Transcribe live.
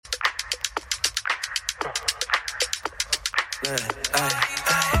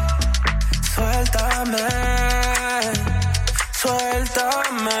Suéltame,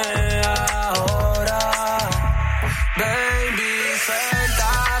 suéltame ahora, baby,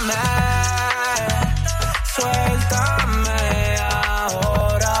 suéltame, suéltame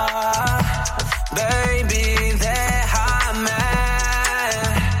ahora, baby, déjame,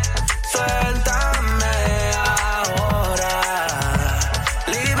 suéltame ahora,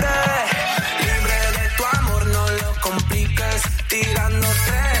 libre, libre de tu amor, no lo compliques, tirando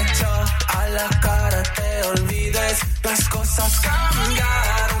techo a la cara te olvides, las cosas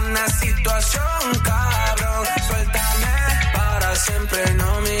cambiaron, una situación cabrón, suéltame para siempre,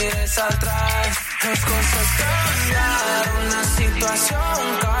 no mires atrás, las cosas cambiaron, una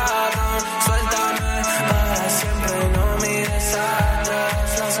situación cabrón, suéltame para siempre, no mires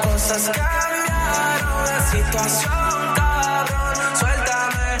atrás, las cosas cambiaron, una situación cabrón,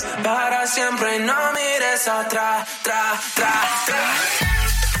 suéltame para siempre, no mires atrás,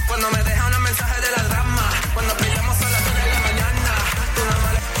 cuando me deja un mensaje de la drama, cuando peleamos a las 2 de la mañana, tú no me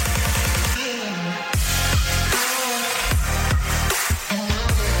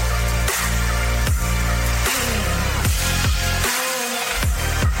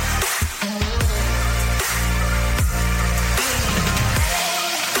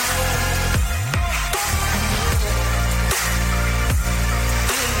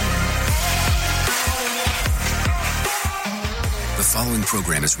The following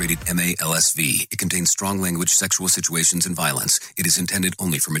program is rated MA-LSV. It contains strong language, sexual situations, and violence. It is intended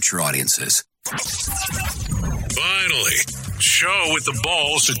only for mature audiences. Finally, show with the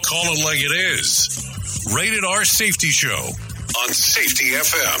balls to call it like it is. Rated R Safety Show on Safety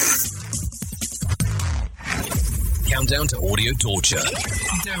FM. Countdown to audio torture.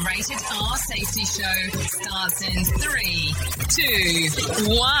 The Rated R Safety Show starts in 3, 2,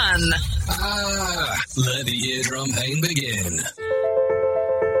 1. Let the eardrum pain begin.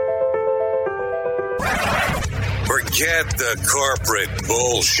 Forget the corporate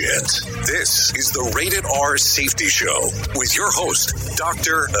bullshit. This is the Rated R Safety Show with your host,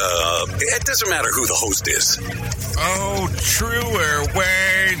 Dr. It doesn't matter who the host is. Oh, truer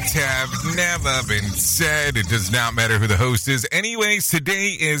words have never been said. It does not matter who the host is. Anyways,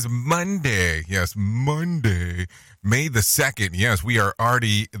 today is Monday. Yes, Monday. May the 2nd. Yes, we are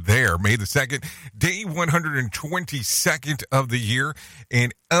already there. May the 2nd. Day 122nd of the year.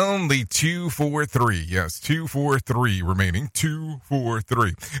 And only 243. Yes, 243 remaining.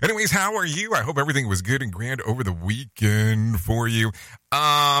 243. Anyways, how are you? I hope everything was good and grand over the weekend for you.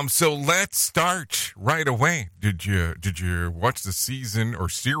 So let's start right away. Did you watch the season or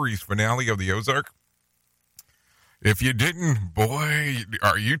series finale of the Ozark? If you didn't, boy,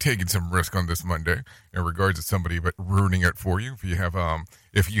 are you taking some risk on this Monday in regards to somebody but ruining it for you? If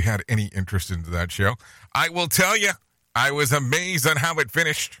you had any interest into that show, I will tell you, I was amazed on how it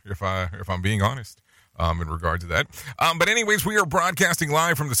finished. If I'm being honest, in regard to that. But anyways, we are broadcasting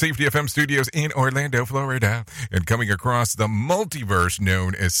live from the Safety FM studios in Orlando, Florida, and coming across the multiverse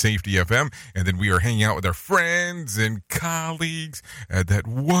known as Safety FM. And then we are hanging out with our friends and colleagues at that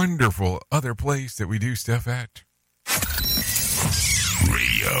wonderful other place that we do stuff at.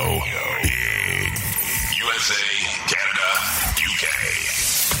 Radio in USA, Canada, UK.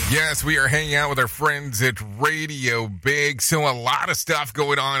 Yes, we are hanging out with our friends at Radio Big. So a lot of stuff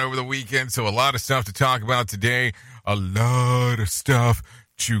going on over the weekend. So a lot of stuff to talk about today. A lot of stuff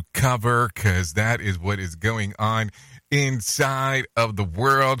to cover because that is what is going on inside of the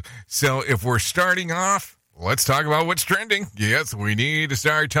world. So if we're starting off, let's talk about what's trending. Yes, we need to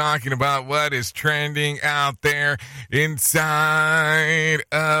start talking about what is trending out there inside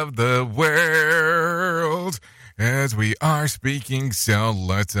of the world as we are speaking. So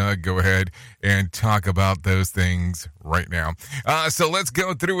let's go ahead and talk about those things right now. So let's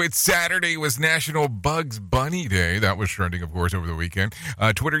go through it. Saturday was National Bugs Bunny Day. That was trending, of course, over the weekend.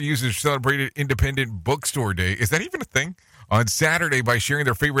 Twitter users celebrated Independent Bookstore Day. Is that even a thing? On Saturday by sharing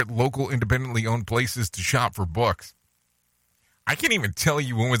their favorite local independently owned places to shop for books. I can't even tell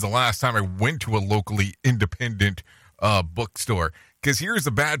you when was the last time I went to a locally independent bookstore. Because here's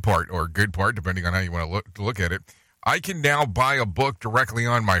the bad part, or good part, depending on how you want to look at it. I can now buy a book directly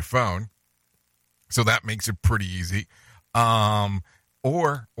on my phone. So that makes it pretty easy.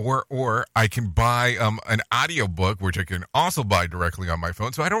 Or I can buy an audiobook, which I can also buy directly on my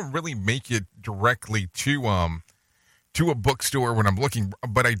phone. So I don't really make it directly to a bookstore when I'm looking.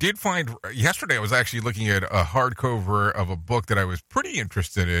 But I did find yesterday I was actually looking at a hardcover of a book that I was pretty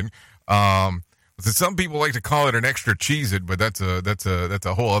interested in. So some people like to call it an extra Cheez-It, but that's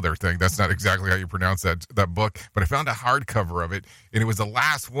a whole other thing. That's not exactly how you pronounce that book. But I found a hardcover of it, and it was the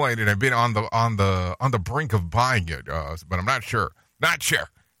last one, and I've been on the brink of buying it, but I'm not sure. Not sure.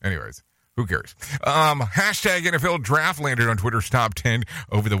 Anyways. Who cares? Hashtag NFL Draft landed on Twitter's top 10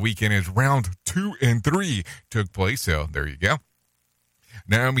 over the weekend as round 2 and 3 took place. So there you go.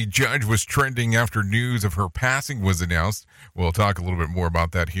 Naomi Judge was trending after news of her passing was announced. We'll talk a little bit more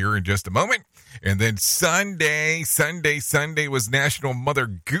about that here in just a moment. And then Sunday was National Mother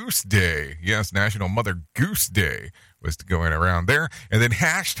Goose Day. Yes, National Mother Goose Day was going around there. And then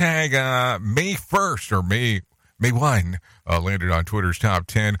hashtag May 1st or May 1 landed on Twitter's top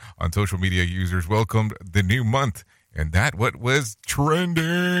 10 on social media users. Welcomed the new month. And that what was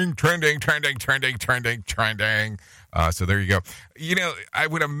trending. So there you go. You know, I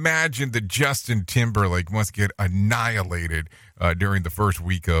would imagine that Justin Timberlake must get annihilated during the first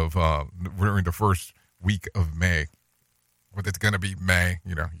week of May. But it's going to be May,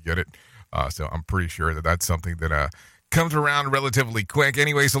 you get it. So I'm pretty sure that that's something that comes around relatively quick.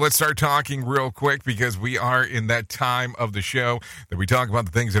 Anyway, so let's start talking real quick because we are in that time of the show that we talk about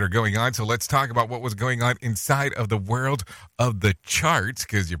the things that are going on. So let's talk about what was going on inside of the world of the charts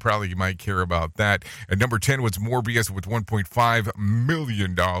because you might care about that. At number 10 was Morbius with $1.5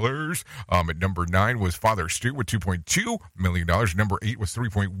 million. At number 9 was Father Stu with $2.2 million. Number 8 was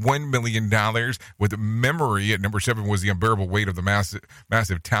 $3.1 million with Memory. At number 7 was The Unbearable Weight of the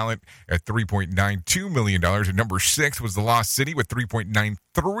Massive Talent at $3.92 million. At number 6 was The Lost City with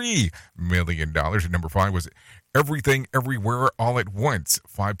 $3.93 million. And number 5 was Everything Everywhere All at Once,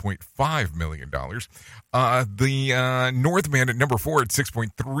 $5.5 million. The Northman at number 4 at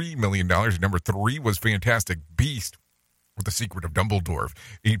 $6.3 million. And number 3 was Fantastic Beast with The Secret of Dumbledore,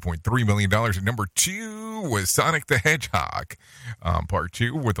 $8.3 million. And number 2 was Sonic the Hedgehog, part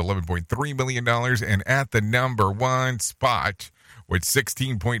 2 with $11.3 million. And at the number 1 spot with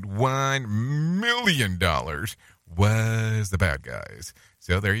 $16.1 million was The Bad Guys.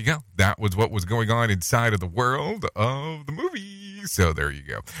 So there you go. That was what was going on inside of the world of the movie. So there you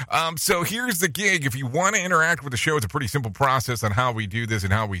go. So here's the gig. If you want to interact with the show, it's a pretty simple process on how we do this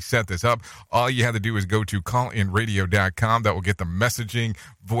and how we set this up. All you have to do is go to callinradio.com. That will get the messaging,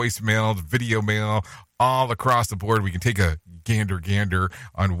 voicemail, video mail, all across the board. We can take a gander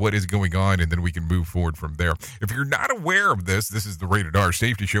on what is going on, and then we can move forward from there. If you're not aware of this is the Rated R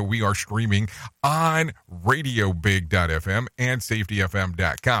Safety Show. We are streaming on RadioBig.fm and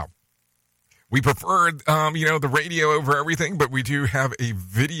SafetyFM.com. We prefer, the radio over everything, but we do have a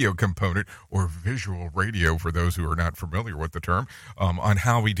video component or visual radio for those who are not familiar with the term on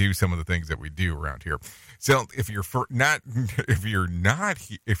how we do some of the things that we do around here. So if you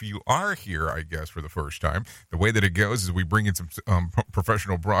are here, I guess, for the first time, the way that it goes is we bring in some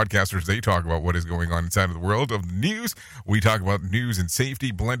professional broadcasters. They talk about what is going on inside of the world of the news. We talk about news and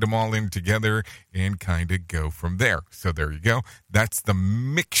safety, blend them all in together, and kind of go from there. So there you go. That's the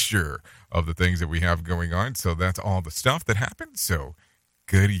mixture of the things that we have going on. So that's all the stuff that happens. So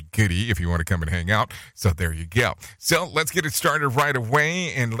goody if you want to come and hang out. So there you go. So let's get it started right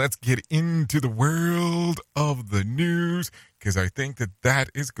away and let's get into the world of the news because I think that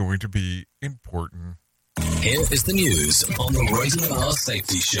is going to be important. Here is the news on the Rated R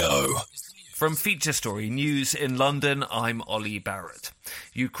Safety Show. From Feature Story News in London, I'm Ollie Barrett.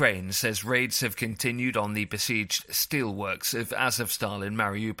 Ukraine says raids have continued on the besieged steelworks of Azovstal in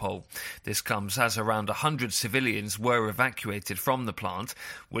Mariupol. This comes as around 100 civilians were evacuated from the plant.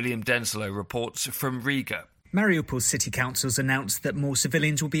 William Denslow reports from Riga. Mariupol's city councils announced that more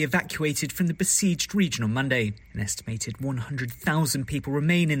civilians will be evacuated from the besieged region on Monday. An estimated 100,000 people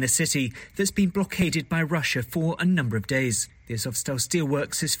remain in the city that's been blockaded by Russia for a number of days. The Azovstal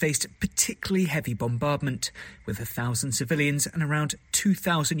steelworks has faced particularly heavy bombardment, with 1,000 civilians and around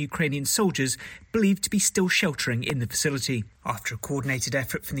 2,000 Ukrainian soldiers believed to be still sheltering in the facility. After a coordinated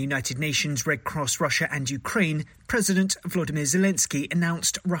effort from the United Nations, Red Cross, Russia and Ukraine, President Volodymyr Zelensky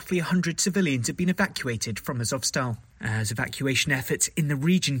announced roughly 100 civilians have been evacuated from Azovstal. As evacuation efforts in the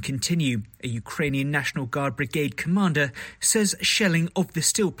region continue, a Ukrainian National Guard brigade commander says shelling of the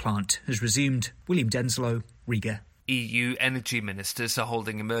steel plant has resumed. William Denslow, Riga. EU energy ministers are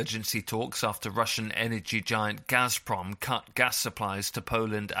holding emergency talks after Russian energy giant Gazprom cut gas supplies to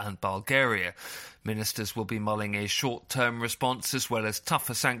Poland and Bulgaria. Ministers will be mulling a short-term response as well as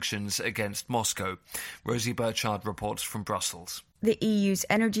tougher sanctions against Moscow. Rosie Burchard reports from Brussels. The EU's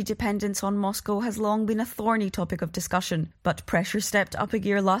energy dependence on Moscow has long been a thorny topic of discussion, but pressure stepped up a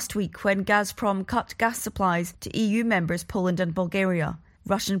gear last week when Gazprom cut gas supplies to EU members Poland and Bulgaria.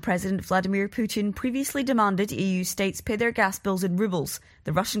 Russian President Vladimir Putin previously demanded EU states pay their gas bills in rubles,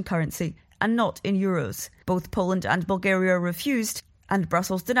 the Russian currency, and not in euros. Both Poland and Bulgaria refused, and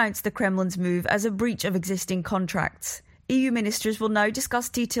Brussels denounced the Kremlin's move as a breach of existing contracts. EU ministers will now discuss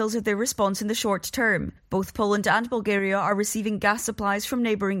details of their response in the short term. Both Poland and Bulgaria are receiving gas supplies from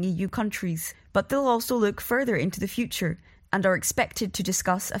neighbouring EU countries, but they'll also look further into the future and are expected to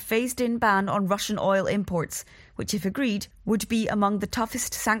discuss a phased-in ban on Russian oil imports, which, if agreed, would be among the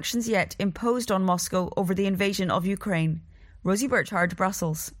toughest sanctions yet imposed on Moscow over the invasion of Ukraine. Rosie Burchard,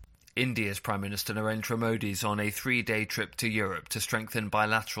 Brussels. India's Prime Minister Narendra Modi is on a 3-day trip to Europe to strengthen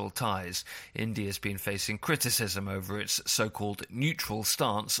bilateral ties. India's been facing criticism over its so-called neutral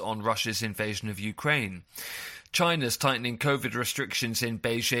stance on Russia's invasion of Ukraine. China's tightening COVID restrictions in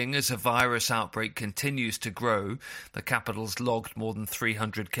Beijing as a virus outbreak continues to grow. The capital's logged more than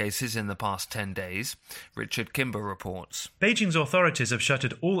 300 cases in the past 10 days. Richard Kimber reports. Beijing's authorities have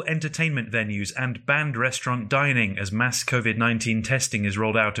shuttered all entertainment venues and banned restaurant dining as mass COVID-19 testing is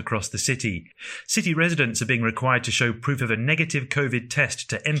rolled out across the city. City residents are being required to show proof of a negative COVID test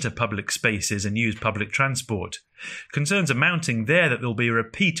to enter public spaces and use public transport. Concerns are mounting there that there will be a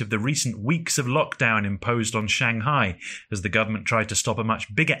repeat of the recent weeks of lockdown imposed on Shanghai, as the government tried to stop a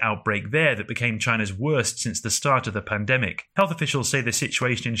much bigger outbreak there that became China's worst since the start of the pandemic. Health officials say the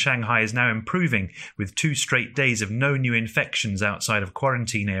situation in Shanghai is now improving, with 2 straight days of no new infections outside of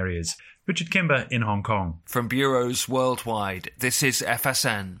quarantine areas. Richard Kimber in Hong Kong. From bureaus worldwide, this is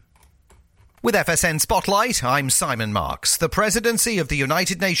FSN. With FSN Spotlight, I'm Simon Marks. The presidency of the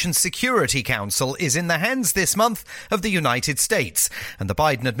United Nations Security Council is in the hands this month of the United States, and the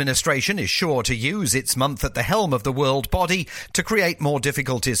Biden administration is sure to use its month at the helm of the world body to create more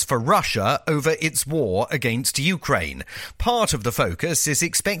difficulties for Russia over its war against Ukraine. Part of the focus is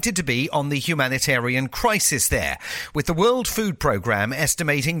expected to be on the humanitarian crisis there, with the World Food Programme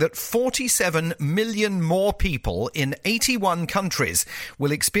estimating that 47 million more people in 81 countries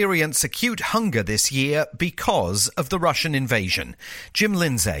will experience acute hunger this year because of the Russian invasion. Jim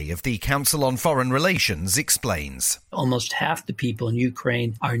Lindsay of the Council on Foreign Relations explains. Almost half the people in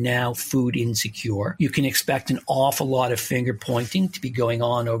Ukraine are now food insecure. You can expect an awful lot of finger pointing to be going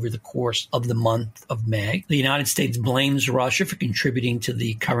on over the course of the month of May. The United States blames Russia for contributing to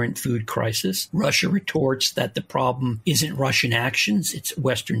the current food crisis. Russia retorts that the problem isn't Russian actions, it's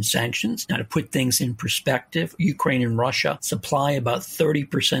Western sanctions. Now, to put things in perspective, Ukraine and Russia supply about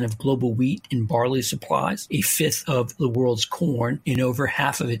 30% of global wheat and barley supplies, a fifth of the world's corn, and over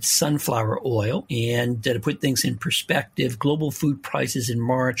half of its sunflower oil. And to put things in perspective, global food prices in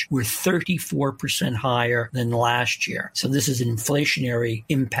March were 34% higher than last year. So this is an inflationary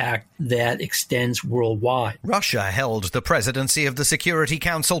impact that extends worldwide. Russia held the presidency of the Security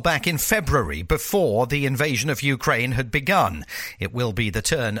Council back in February, before the invasion of Ukraine had begun. It will be the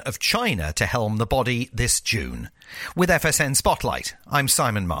turn of China to helm the body this June. With FSN Spotlight, I'm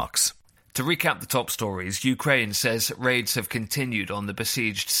Simon Marks. To recap the top stories, Ukraine says raids have continued on the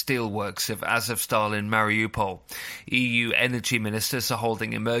besieged steelworks of Azovstal in Mariupol. EU energy ministers are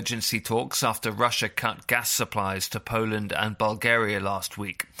holding emergency talks after Russia cut gas supplies to Poland and Bulgaria last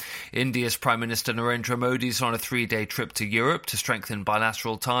week. India's Prime Minister Narendra Modi is on a 3-day trip to Europe to strengthen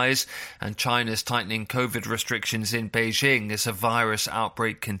bilateral ties, and China's tightening COVID restrictions in Beijing as a virus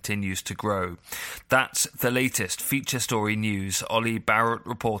outbreak continues to grow. That's the latest feature story news. Ollie Barrett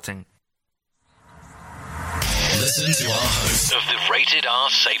reporting. Listen to our host Of the Rated R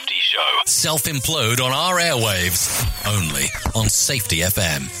Safety Show. self-implode on our airwaves, only on Safety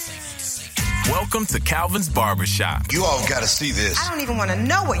FM. Welcome to Calvin's Barbershop. You all gotta see this. I don't even want to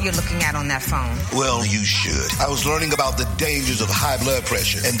know what you're looking at on that phone. Well, you should. I was learning about the dangers of high blood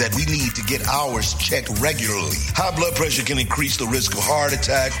pressure and that we need to get ours checked regularly. High blood pressure can increase the risk of heart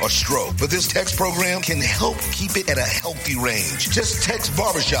attack or stroke, but this text program can help keep it at a healthy range. Just text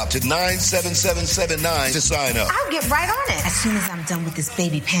Barbershop to 97779 to sign up. I'll get right on it as soon as I'm done with this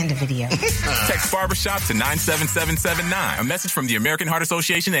baby panda video. Text Barbershop to 97779. A message from the American Heart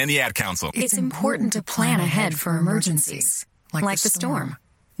Association and the Ad Council. It's important to plan ahead for emergencies, like the storm.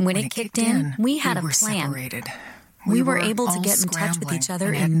 When it kicked in, we had a plan. Separated. We were able to get in touch with each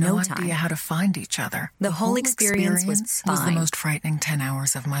other in no time. Had no idea how to find each other. The whole experience was fine. the most frightening 10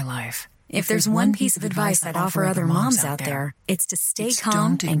 hours of my life. If there's one piece of advice I'd offer other moms out there, it's to stay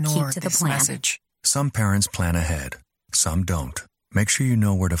calm and keep to the plan. Message. Some parents plan ahead. Some don't. Make sure you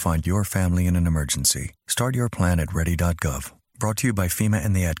know where to find your family in an emergency. Start your plan at ready.gov. Brought to you by FEMA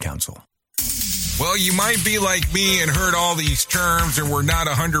and the Ad Council. Well, you might be like me and heard all these terms and were not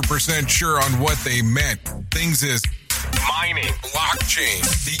 100% sure on what they meant. Things as mining, blockchain,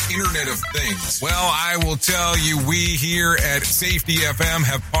 the Internet of Things. Well, I will tell you, we here at Safety FM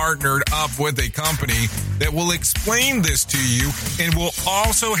have partnered up with a company that will explain this to you and will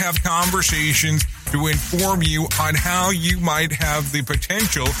also have conversations to inform you on how you might have the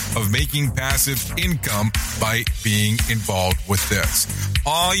potential of making passive income by being involved with this.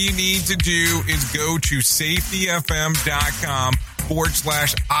 All you need to do is go to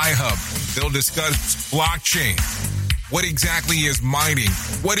safetyfm.com/iHub. They'll discuss blockchain. What exactly is mining?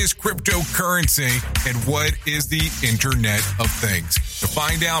 What is cryptocurrency? And what is the Internet of Things? To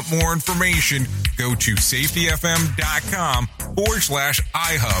find out more information, go to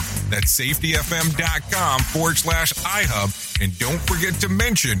safetyfm.com/iHub. That's safetyfm.com/iHub. And don't forget to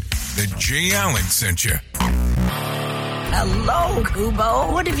mention that Jay Allen sent you. Hello,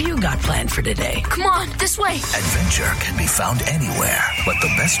 Kubo. What have you got planned for today? Come on, this way. Adventure can be found anywhere, but the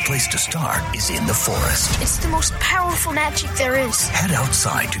best place to start is in the forest. It's the most powerful magic there is. Head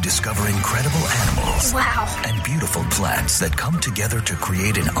outside to discover incredible animals. Wow. And beautiful plants that come together to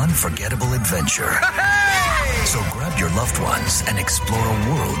create an unforgettable adventure. Hey! So grab your loved ones and explore a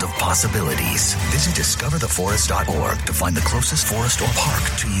world of possibilities. Visit discovertheforest.org to find the closest forest or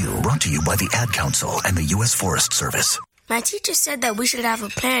park to you. Brought to you by the Ad Council and the U.S. Forest Service. My teacher said that we should have a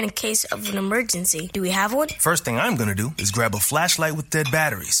plan in case of an emergency. Do we have one? First thing I'm going to do is grab a flashlight with dead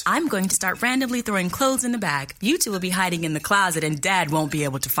batteries. I'm going to start randomly throwing clothes in the bag. You two will be hiding in the closet and Dad won't be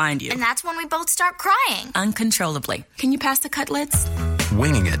able to find you. And that's when we both start crying. Uncontrollably. Can you pass the cutlets?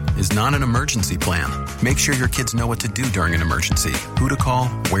 Winging it is not an emergency plan. Make sure your kids know what to do during an emergency, who to call,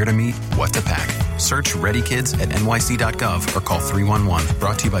 where to meet, what to pack. Search Ready Kids at nyc.gov or call 311.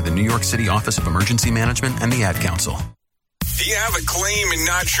 Brought to you by the New York City Office of Emergency Management and the Ad Council. Do you have a claim and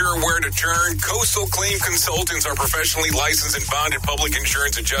not sure where to turn? Coastal Claim Consultants are professionally licensed and bonded public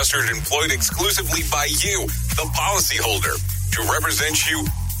insurance adjusters employed exclusively by you, the policyholder, to represent you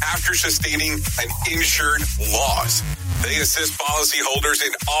after sustaining an insured loss. They assist policyholders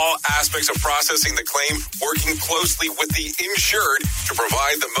in all aspects of processing the claim, working closely with the insured to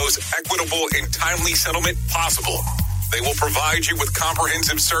provide the most equitable and timely settlement possible. They will provide you with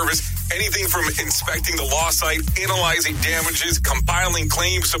comprehensive service, anything from inspecting the loss site, analyzing damages, compiling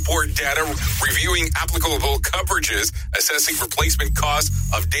claim support data, reviewing applicable coverages, assessing replacement costs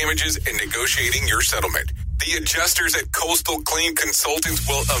of damages, and negotiating your settlement. The adjusters at Coastal Claim Consultants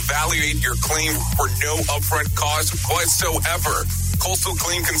will evaluate your claim for no upfront cost whatsoever. Coastal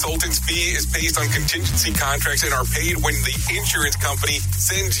Claim Consultants' fee is based on contingency contracts and are paid when the insurance company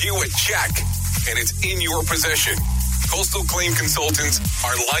sends you a check and it's in your possession. Coastal Claim Consultants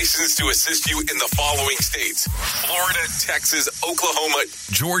are licensed to assist you in the following states: Florida, Texas, Oklahoma,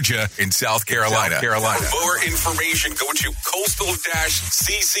 Georgia, and South Carolina. For more information, go to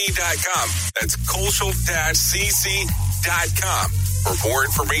coastal-cc.com. That's coastal-cc.com. For more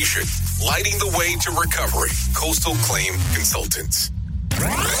information, lighting the way to recovery. Coastal Claim Consultants.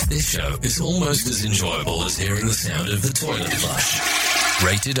 This show is almost as enjoyable as hearing the sound of the toilet flush.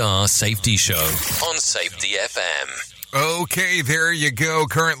 Rated R Safety Show on Safety FM. Okay, there you go.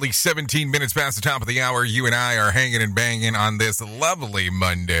 Currently 17 minutes past the top of the hour. You and I are hanging and banging on this lovely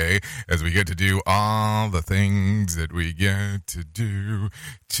Monday as we get to do all the things that we get to do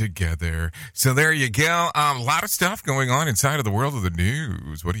together. So there you go. A lot of stuff going on inside of the world of the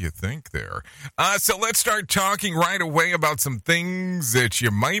news. What do you think there? So let's start talking right away about some things that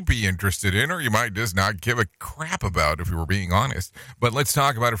you might be interested in or you might just not give a crap about if you were being honest. But let's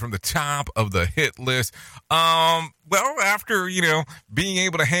talk about it from the top of the hit list. Well, after, being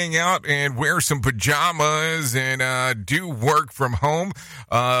able to hang out and wear some pajamas and do work from home,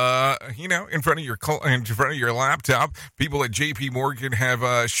 in front of your laptop, people at JP Morgan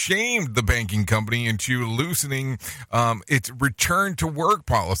have shamed the banking company into loosening its return to work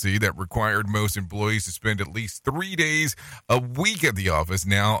policy that required most employees to spend at least 3 days a week at the office.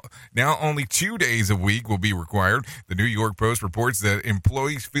 Now only 2 days a week will be required. The New York Post reports that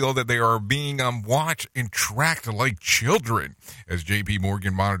employees feel that they are being watched and tracked like children as JP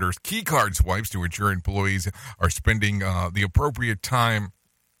Morgan monitors key card swipes to ensure employees are spending the appropriate time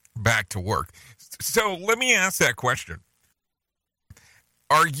back to work. So let me ask that question.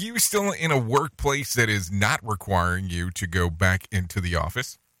 Are you still in a workplace that is not requiring you to go back into the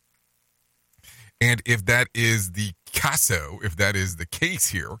office? And if that is the caso, if that is the case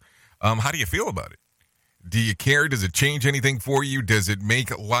here, how do you feel about it? Do you care? Does it change anything for you? Does it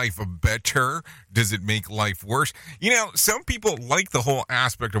make life better? Does it make life worse? Some people like the whole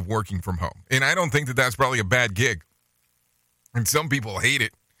aspect of working from home, and I don't think that that's probably a bad gig. And some people hate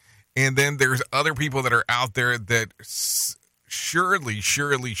it. And then there's other people that are out there that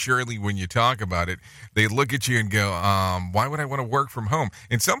surely, when you talk about it, they look at you and go, why would I want to work from home?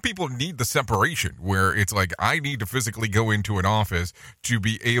 And some people need the separation where it's like, I need to physically go into an office to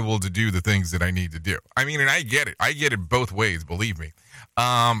be able to do the things that I need to do. I mean, and I get it. I get it both ways, believe me.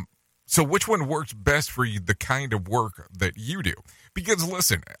 So which one works best for you, the kind of work that you do? Because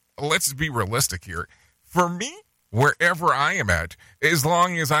listen, let's be realistic here. For me, wherever I am at, as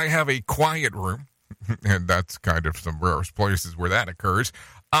long as I have a quiet room, and that's kind of some rare places where that occurs,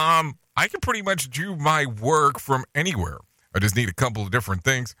 I can pretty much do my work from anywhere. I just need a couple of different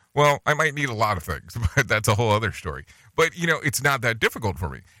things. Well, I might need a lot of things, but that's a whole other story. But, it's not that difficult for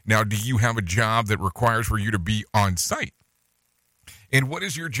me. Now, do you have a job that requires for you to be on site? And what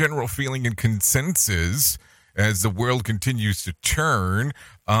is your general feeling and consensus as the world continues to turn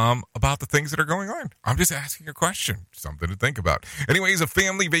about the things that are going on? I'm just asking a question, something to think about. Anyways, a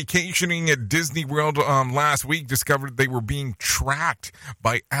family vacationing at Disney World last week discovered they were being tracked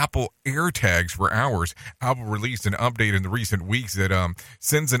by Apple AirTags for hours. Apple released an update in the recent weeks that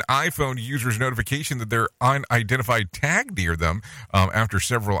sends an iPhone user's notification that their unidentified tag near them after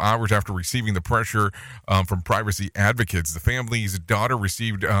several hours after receiving the pressure from privacy advocates. The family's daughter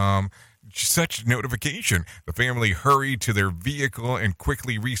received such notification. The family hurried to their vehicle and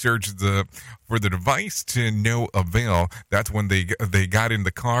quickly researched for the device to no avail. That's when they got in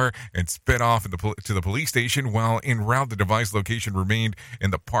the car and sped off to the police station. While en route, the device location remained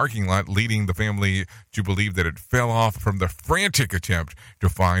in the parking lot, leading the family to believe that it fell off from the frantic attempt to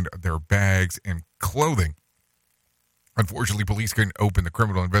find their bags and clothing. Unfortunately, police couldn't open the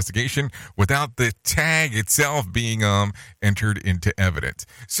criminal investigation without the tag itself being entered into evidence.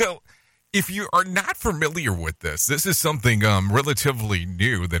 So, if you are not familiar with this is something relatively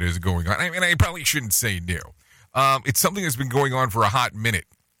new that is going on. I mean, I probably shouldn't say new. It's something that's been going on for a hot minute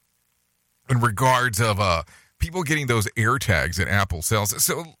in regards of people getting those AirTags that Apple sells.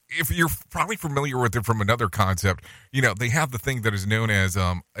 So if you're probably familiar with it from another concept, they have the thing that is known as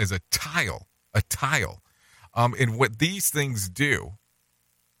a tile. And what these things do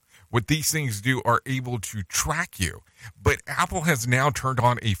are able to track you. But Apple has now turned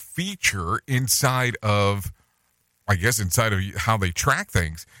on a feature inside of how they track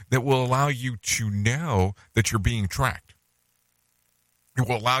things that will allow you to know that you're being tracked. It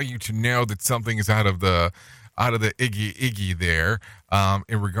will allow you to know that something is out of the iggy there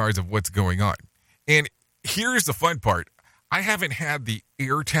in regards of what's going on. And here's the fun part. I haven't had the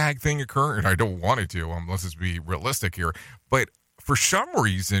AirTag thing occur, and I don't want it to, let's just be realistic here. But for some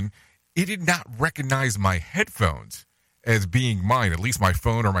reason, it did not recognize my headphones as being mine. At least my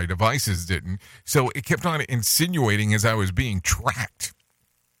phone or my devices didn't. So it kept on insinuating as I was being tracked.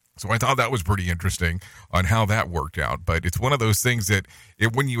 So I thought that was pretty interesting on how that worked out. But it's one of those things that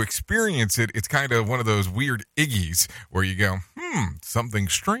when you experience it, it's kind of one of those weird iggies where you go, something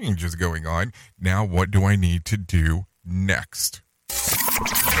strange is going on. Now what do I need to do next?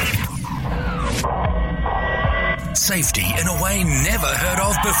 Safety in a way never heard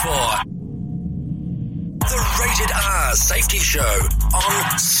of before. The Rated R Safety Show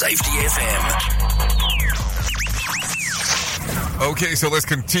on Safety FM. Okay, so let's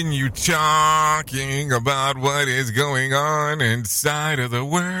continue talking about what is going on inside of the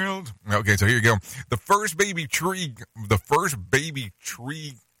world. Okay, so here you go. The first baby tree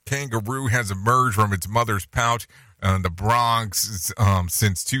kangaroo has emerged from its mother's pouch in the Bronx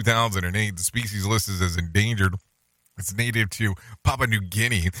since 2008. The species listed as endangered. It's native to Papua New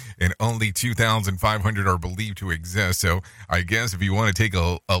Guinea, and only 2,500 are believed to exist. So I guess if you want to take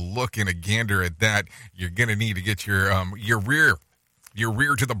a look and a gander at that, you're going to need to get your rear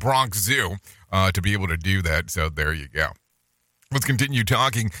to the Bronx Zoo to be able to do that. So there you go. Let's continue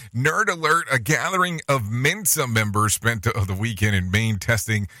talking. Nerd Alert, a gathering of Mensa members spent the weekend in Maine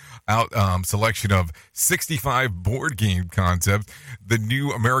testing out selection of 65 board game concepts. The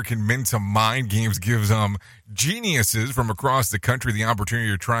new American Mensa Mind Games gives geniuses from across the country the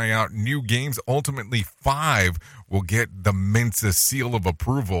opportunity to try out new games. Ultimately, 5 will get the Mensa seal of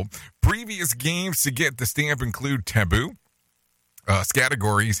approval. Previous games to get the stamp include Taboo,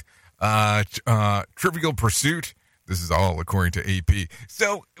 Scattergories, Trivial Pursuit. This is all according to AP.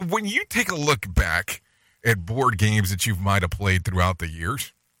 So when you take a look back at board games that you might have played throughout the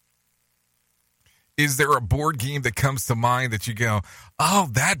years, is there a board game that comes to mind that you go, oh,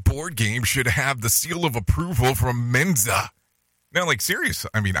 that board game should have the seal of approval from Mensa? No, like, serious.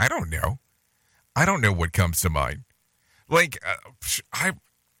 I mean, I don't know. I don't know what comes to mind. Like,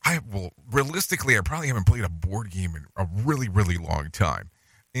 realistically, I probably haven't played a board game in a really, really long time.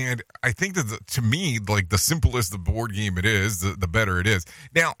 And I think that, to me, like, the simplest the board game it is, the better it is.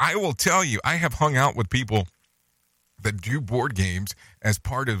 Now, I will tell you, I have hung out with people that do board games as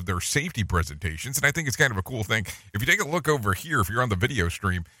part of their safety presentations, and I think it's kind of a cool thing. If you take a look over here, if you're on the video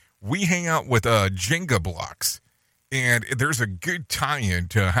stream, we hang out with Jenga blocks, and there's a good tie-in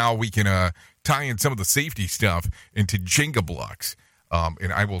to how we can tie in some of the safety stuff into Jenga blocks.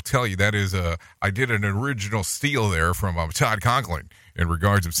 And I will tell you, that is I did an original steal there from Todd Conklin in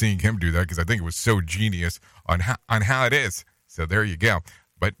regards of seeing him do that, because I think it was so genius on how it is. So there you go.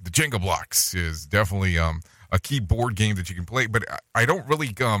 But the Jenga blocks is definitely a key board game that you can play, but I don't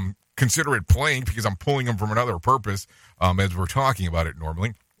really consider it playing because I'm pulling them from another purpose as we're talking about it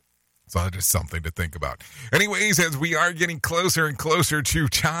normally. So that is something to think about. Anyways, as we are getting closer and closer to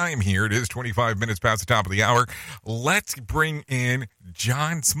time here, it is 25 minutes past the top of the hour. Let's bring in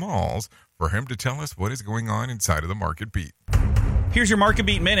John Smalls for him to tell us what is going on inside of the Market Beat. Here's your Market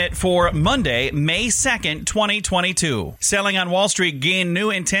Beat Minute for Monday, May 2nd, 2022. Selling on Wall Street gained new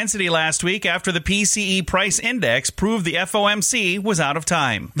intensity last week after the PCE price index proved the FOMC was out of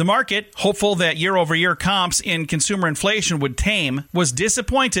time. The market, hopeful that year-over-year comps in consumer inflation would tame, was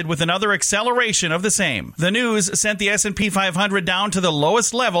disappointed with another acceleration of the same. The news sent the S&P 500 down to the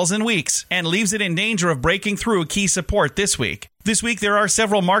lowest levels in weeks and leaves it in danger of breaking through key support this week. This week, there are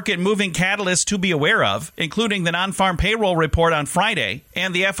several market-moving catalysts to be aware of, including the non-farm payroll report on Friday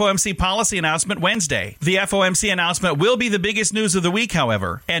and the FOMC policy announcement Wednesday. The FOMC announcement will be the biggest news of the week,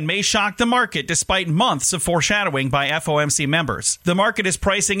 however, and may shock the market despite months of foreshadowing by FOMC members. The market is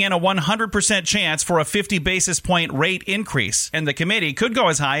pricing in a 100% chance for a 50 basis point rate increase, and the committee could go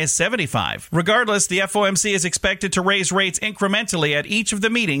as high as 75. Regardless, the FOMC is expected to raise rates incrementally at each of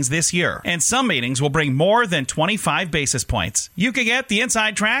the meetings this year, and some meetings will bring more than 25 basis points. You can get the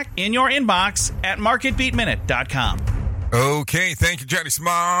inside track in your inbox at marketbeatminute.com. Okay, thank you, Johnny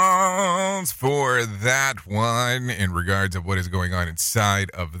Smalls, for that one in regards of what is going on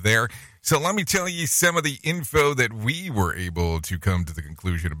inside of there. So let me tell you some of the info that we were able to come to the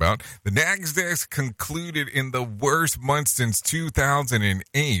conclusion about. The NASDAQ concluded in the worst month since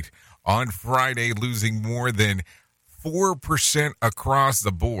 2008 on Friday, losing more than 4% across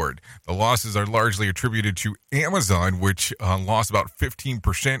the board. The losses are largely attributed to Amazon, which lost about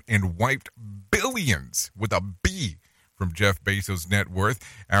 15% and wiped billions with a B from Jeff Bezos' net worth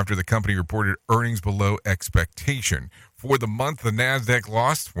after the company reported earnings below expectation. For the month, the NASDAQ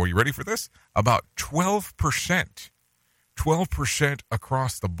lost, well, you ready for this? About 12%. 12%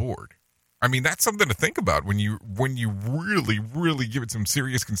 across the board. I mean, that's something to think about when you really, really give it some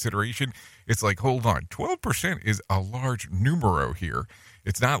serious consideration. It's like, hold on, 12% is a large numero here.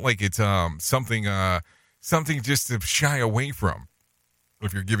 It's not like it's something just to shy away from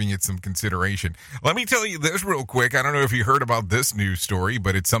if you're giving it some consideration. Let me tell you this real quick. I don't know if you heard about this news story,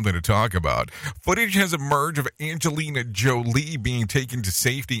 but it's something to talk about. Footage has emerged of Angelina Jolie being taken to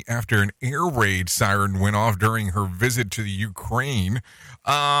safety after an air raid siren went off during her visit to the Ukraine.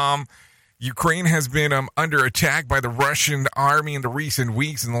 Ukraine has been under attack by the Russian army in the recent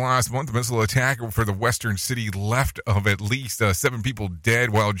weeks. In the last month, a missile attack for the western city left of at least 7 people dead,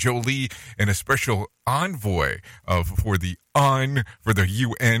 while Jolie and a special envoy for the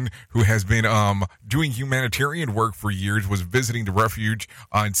UN, who has been doing humanitarian work for years, was visiting the refuge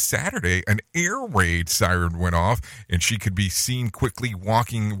on Saturday. An air raid siren went off, and she could be seen quickly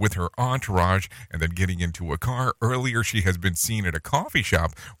walking with her entourage and then getting into a car. Earlier, she has been seen at a coffee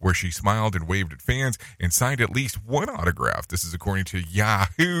shop where she smiled and waved at fans and signed at least one autograph. This is according to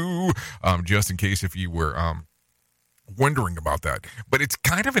Yahoo, just in case if you were wondering about that. But it's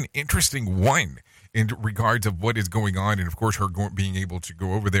kind of an interesting one in regards of what is going on, and of course her being able to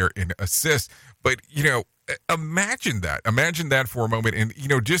go over there and assist. But imagine that for a moment, and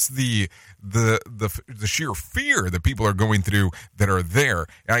just the sheer fear that people are going through that are there.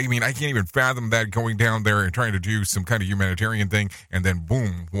 I mean, I can't even fathom that, going down there and trying to do some kind of humanitarian thing, and then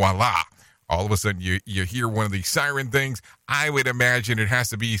boom, voila, all of a sudden you hear one of these siren things. I would imagine it has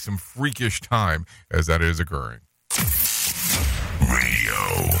to be some freakish time as that is occurring.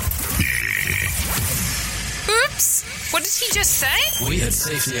 Radio. Oops! What did he just say? We at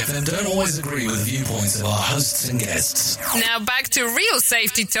Safety FM don't always agree with the viewpoints of our hosts and guests. Now back to real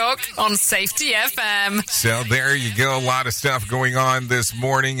safety talk on Safety FM. So there you go. A lot of stuff going on this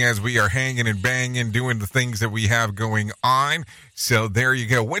morning as we are hanging and banging, doing the things that we have going on. So there you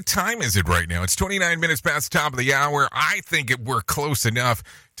go. What time is it right now? It's 29 minutes past the top of the hour. I think we're close enough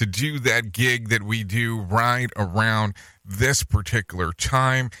to do that gig that we do right around this particular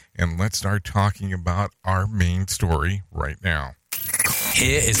time. And let's start talking about our main story right now.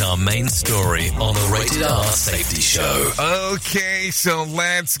 Here is our main story on the Rated R Safety Show. Okay, so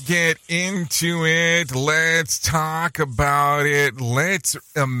let's get into it. Let's talk about it. Let's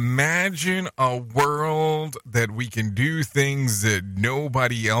imagine a world that we can do things that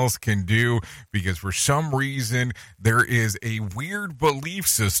nobody else can do, because for some reason there is a weird belief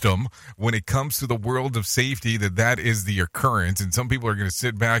system when it comes to the world of safety that is the occurrence. And some people are going to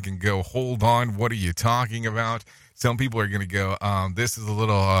sit back and go, hold on, what are you talking about? Some people are going to go, this is a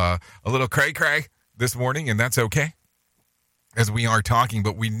little cray-cray this morning, and that's okay, as we are talking,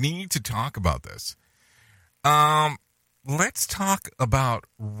 but we need to talk about this. Let's talk about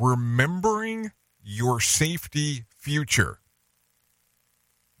remembering your safety future.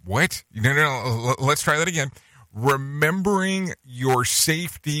 What? No, let's try that again. Remembering your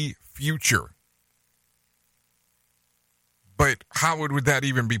safety future. But how would that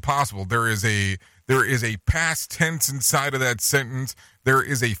even be possible? There is a past tense inside of that sentence. There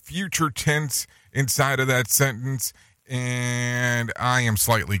is a future tense inside of that sentence. And I am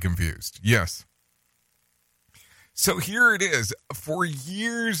slightly confused. Yes. So here it is. For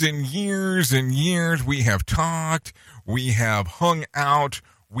years and years and years, we have talked, we have hung out,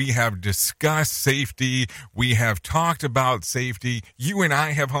 we have discussed safety. We have talked about safety. You and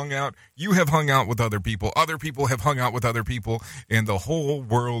I have hung out. You have hung out with other people. Other people have hung out with other people. And the whole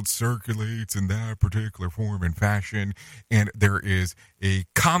world circulates in that particular form and fashion. And there is a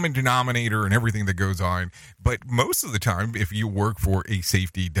common denominator in everything that goes on. But most of the time, if you work for a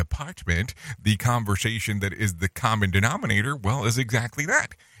safety department, the conversation that is the common denominator, well, is exactly that.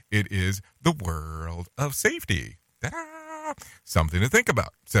 It is the world of safety. Something to think about.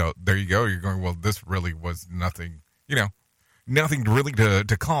 So there you go. You're going, well, this really was nothing, nothing really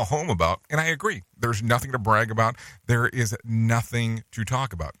to call home about. And I agree. There's nothing to brag about. There is nothing to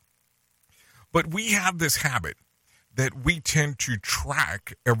talk about. But we have this habit that we tend to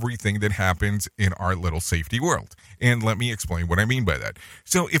track everything that happens in our little safety world. And let me explain what I mean by that.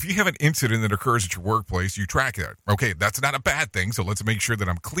 So if you have an incident that occurs at your workplace, you track that. Okay, that's not a bad thing. So let's make sure that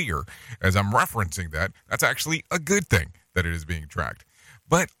I'm clear as I'm referencing that. That's actually a good thing that it is being tracked.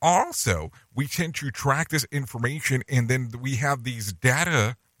 But also, we tend to track this information, and then we have these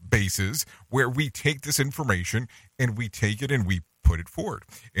databases where we take this information and we take it and we put it forward.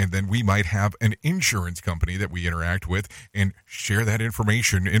 And then we might have an insurance company that we interact with and share that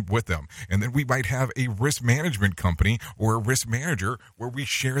information with them. And then we might have a risk management company or a risk manager where we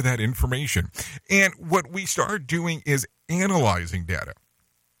share that information. And what we start doing is analyzing data.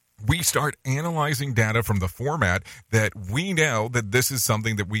 We start analyzing data from the format that we know that this is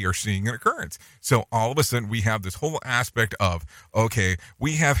something that we are seeing in occurrence. So all of a sudden we have this whole aspect of, okay,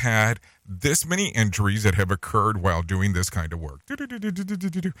 we have had this many entries that have occurred while doing this kind of work.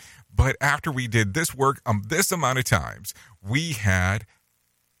 But after we did this work this amount of times, we had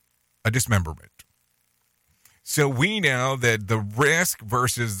a dismemberment. So we know that the risk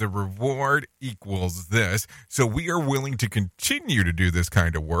versus the reward equals this. So we are willing to continue to do this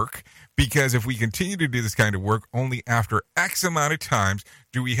kind of work, because if we continue to do this kind of work, only after X amount of times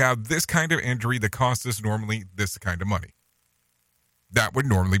do we have this kind of injury that costs us normally this kind of money. That would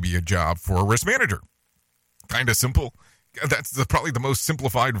normally be a job for a risk manager. Kind of simple. That's probably the most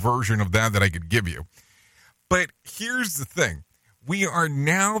simplified version of that I could give you. But here's the thing. We are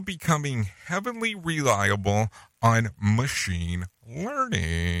now becoming heavily reliable on machine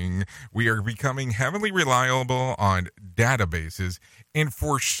learning. We are becoming heavily reliable on databases. And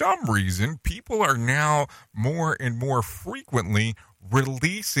for some reason, people are now more and more frequently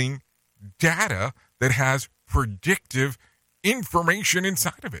releasing data that has predictive information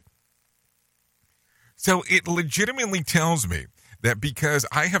inside of it. So it legitimately tells me that because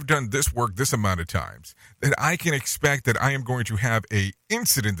I have done this work this amount of times, that I can expect that I am going to have a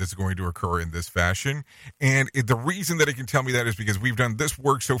incident that's going to occur in this fashion. And the reason that it can tell me that is because we've done this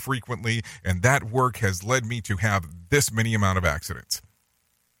work so frequently, and that work has led me to have this many amount of accidents.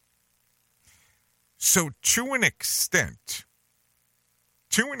 So to an extent,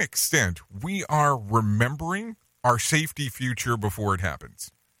 we are remembering our safety future before it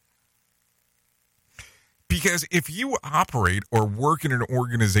happens. Because if you operate or work in an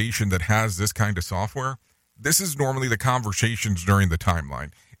organization that has this kind of software, this is normally the conversations during the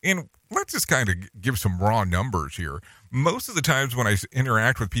timeline. And let's just kind of give some raw numbers here. Most of the times when I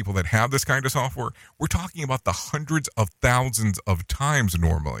interact with people that have this kind of software, we're talking about the hundreds of thousands of times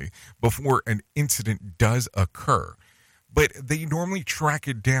normally before an incident does occur. But they normally track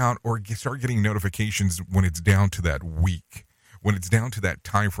it down or start getting notifications when it's down to that week, when it's down to that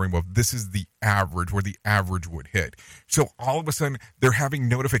time frame of this is the average, where the average would hit. So all of a sudden, they're having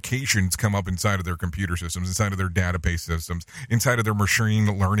notifications come up inside of their computer systems, inside of their database systems, inside of their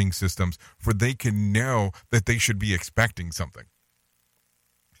machine learning systems, for they can know that they should be expecting something.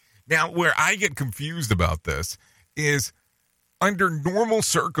 Now, where I get confused about this is under normal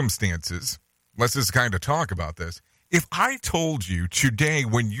circumstances, let's just kind of talk about this. If I told you today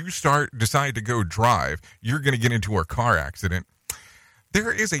when you decide to go drive, you're going to get into a car accident,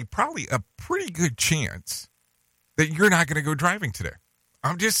 there is probably a pretty good chance that you're not going to go driving today.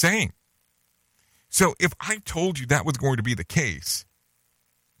 I'm just saying. So if I told you that was going to be the case,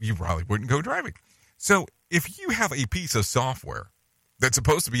 you probably wouldn't go driving. So if you have a piece of software that's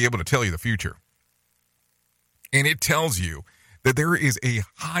supposed to be able to tell you the future, and it tells you that there is a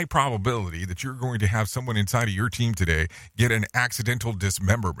high probability that you're going to have someone inside of your team today get an accidental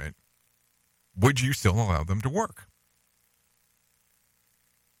dismemberment, would you still allow them to work?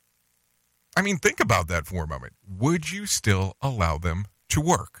 I mean, think about that for a moment. Would you still allow them to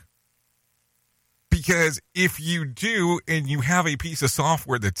work? Because if you do, and you have a piece of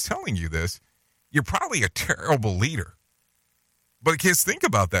software that's telling you this, you're probably a terrible leader. Because think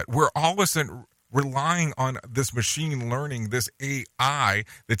about that. We're all of a sudden relying on this machine learning, this AI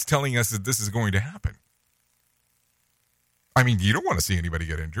that's telling us that this is going to happen. I mean, you don't want to see anybody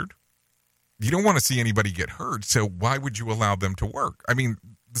get injured. You don't want to see anybody get hurt. So why would you allow them to work? I mean,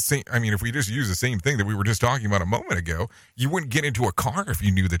 if we just use the same thing that we were just talking about a moment ago, you wouldn't get into a car if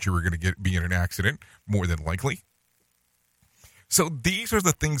you knew that you were going to be in an accident, more than likely. So these are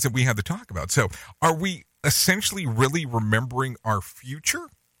the things that we have to talk about. So are we essentially really remembering our future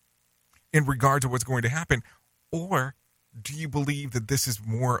in regard to what's going to happen? Or do you believe that this is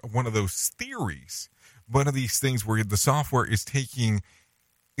more one of those theories, one of these things where the software is taking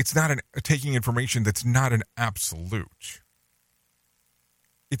information that's not an absolute.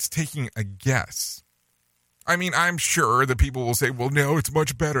 It's taking a guess. I mean, I'm sure that people will say, well, no, it's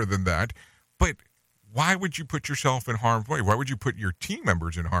much better than that. But why would you put yourself in harm's way? Why would you put your team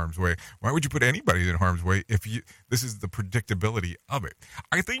members in harm's way? Why would you put anybody in harm's way if this is the predictability of it?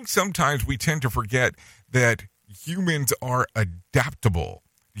 I think sometimes we tend to forget that humans are adaptable.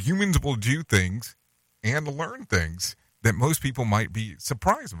 Humans will do things and learn things that most people might be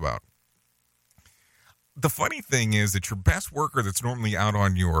surprised about. The funny thing is that your best worker that's normally out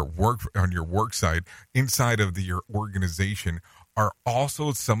on your work site, inside of your organization, are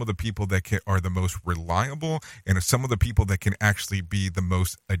also some of the people that are the most reliable and some of the people that can actually be the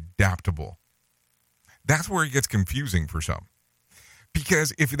most adaptable. That's where it gets confusing for some.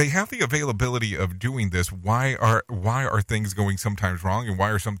 Because if they have the availability of doing this, why are things going sometimes wrong and why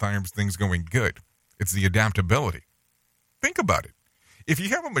are sometimes things going good? It's the adaptability. Think about it. If you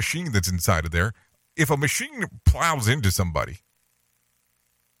have a machine that's inside of there, if a machine plows into somebody,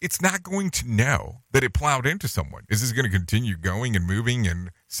 it's not going to know that it plowed into someone. Is this going to continue going and moving and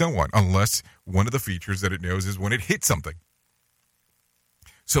so on, unless one of the features that it knows is when it hits something.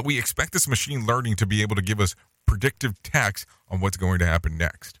 So we expect this machine learning to be able to give us predictive text on what's going to happen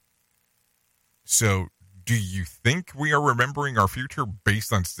next. So do you think we are remembering our future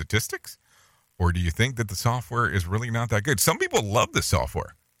based on statistics? Or do you think that the software is really not that good? Some people love the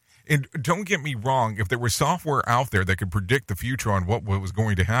software. And don't get me wrong, if there was software out there that could predict the future on what was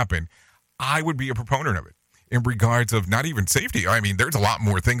going to happen, I would be a proponent of it. In regards of not even safety, I mean, there's a lot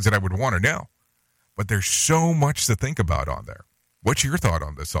more things that I would want to know. But there's so much to think about on there. What's your thought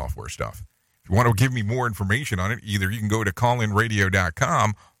on this software stuff? If you want to give me more information on it, either you can go to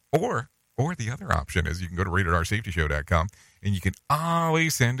callinradio.com or the other option is you can go to ratedarsafetyshow.com and you can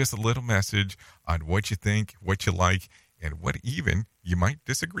always send us a little message on what you think, what you like, and what even you might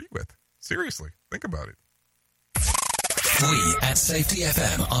disagree with. Seriously, think about it. We at Safety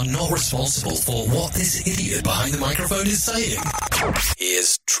FM are not responsible for what this idiot behind the microphone is saying. He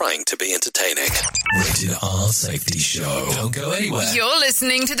is trying to be entertaining. Rated R Safety Show. Don't go anywhere. You're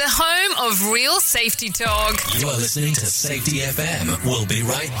listening to the home of real safety talk. You are listening to Safety FM. We'll be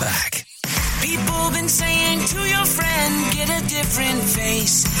right back. People been saying to your friend, get a different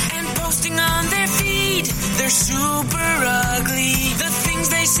face, and posting on their feed, they're super ugly. The things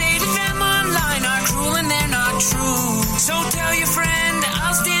they say to them online are cruel and they're not true. So tell your friend,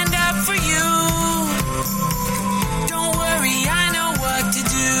 I'll stand up for you. Don't worry, I know what to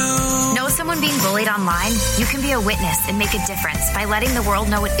do. Know someone being bullied online? You can be a witness and make a difference by letting the world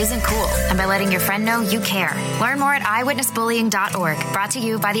know it isn't cool and by letting your friend know you care. Learn more at eyewitnessbullying.org. Brought to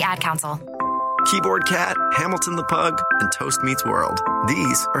you by the Ad Council. Keyboard Cat, Hamilton the Pug, and Toast Meets World.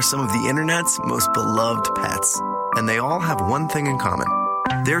 These are some of the internet's most beloved pets. And they all have one thing in common.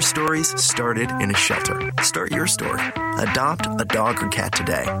 Their stories started in a shelter. Start your story. Adopt a dog or cat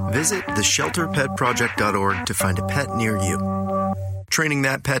today. Visit theshelterpetproject.org to find a pet near you. Training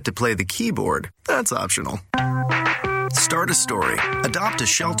that pet to play the keyboard, that's optional. Start a story. Adopt a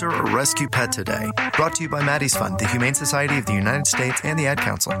shelter or rescue pet today. Brought to you by Maddie's Fund, the Humane Society of the United States, and the Ad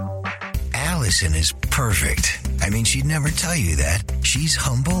Council. Allison is perfect. I mean, she'd never tell you that. She's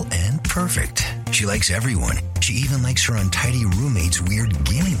humble and perfect. She likes everyone. She even likes her untidy roommate's weird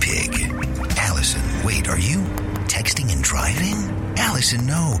guinea pig. Allison, wait, are you texting and driving? Allison,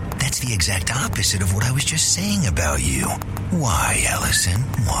 no. That's the exact opposite of what I was just saying about you. Why, Allison?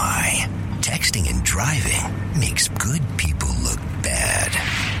 Why? Texting and driving makes good people look bad.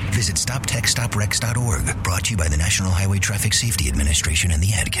 Visit StopTextStopWrecks.org. Brought to you by the National Highway Traffic Safety Administration and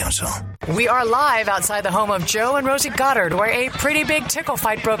the Ad Council. We are live outside the home of Joe and Rosie Goddard, where a pretty big tickle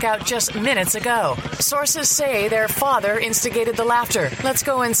fight broke out just minutes ago. Sources say their father instigated the laughter. Let's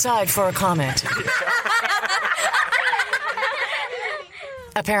go inside for a comment.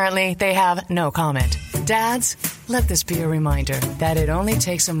 Apparently, they have no comment. Dads, let this be a reminder that it only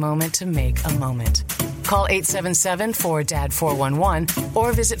takes a moment to make a moment. Call 877-4DAD-411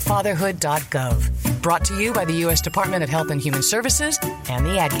 or visit fatherhood.gov. Brought to you by the U.S. Department of Health and Human Services and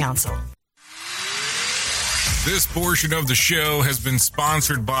the Ad Council. This portion of the show has been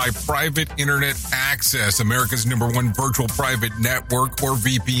sponsored by Private Internet Access, America's #1 virtual private network, or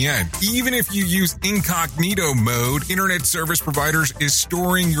VPN. Even if you use incognito mode, internet service providers is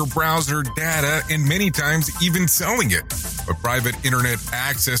storing your browser data and many times even selling it. But Private Internet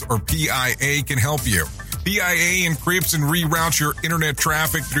Access, or PIA, can help you. PIA encrypts and reroutes your internet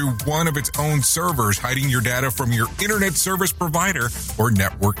traffic through one of its own servers, hiding your data from your internet service provider or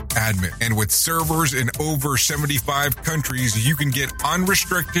network admin. And with servers in over 75 countries, you can get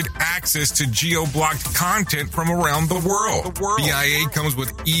unrestricted access to geo-blocked content from around the world. PIA comes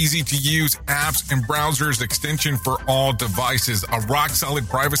with easy-to-use apps and browsers extension for all devices, a rock-solid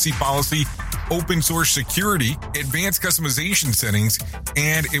privacy policy, open source security, advanced customization settings,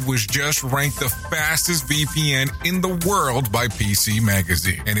 and it was just ranked the fastest VPN in the world by PC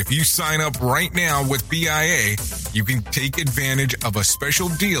Magazine. And if you sign up right now with PIA, you can take advantage of a special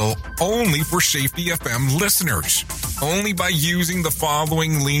deal only for Safety FM listeners. Only by using the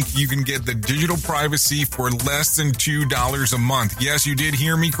following link, you can get the digital privacy for less than $2 a month. Yes, you did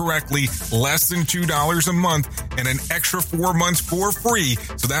hear me correctly. Less than $2 a month and an extra 4 months for free.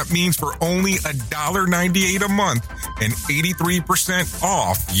 So that means for only $1.98 a month and 83%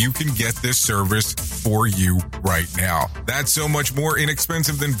 off, you can get this service for you right now. That's so much more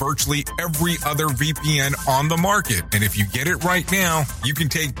inexpensive than virtually every other VPN on the market. And if you get it right now, you can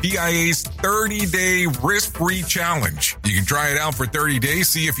take PIA's 30-day risk-free challenge. You can try it out for 30 days,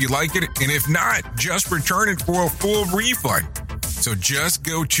 see if you like it, and if not, just return it for a full refund. So just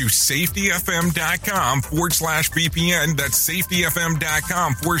go to safetyfm.com/VPN. That's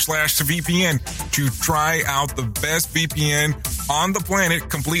safetyfm.com/VPN to try out the best VPN on the planet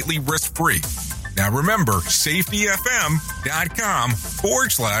completely risk-free. Now remember,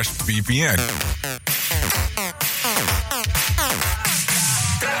 safetyfm.com/VPN.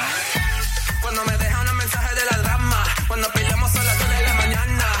 Cuando me deja un mensaje de la drama, cuando peleamos a las 2 de la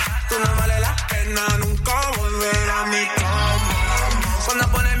mañana, tú no vale la pena nunca volver a mi cama. Cuando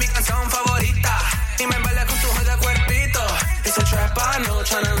pones mi canción favorita y me embala con tu de cuerpito, it's a trap, I know,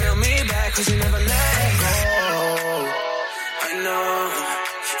 tryna reel me back, cause you never let go. I know,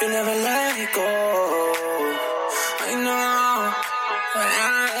 you never let go. I know,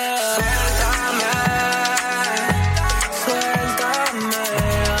 suéltame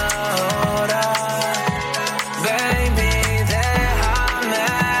ahora, baby, déjame,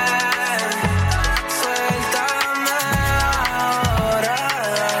 suéltame ahora.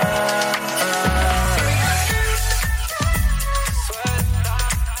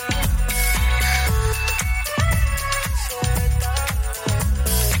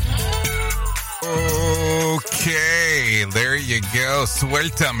 Okay, there you go.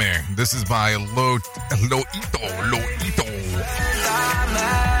 Suéltame. This is by Loito.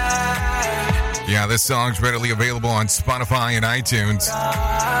 Yeah, this song's readily available on Spotify and iTunes.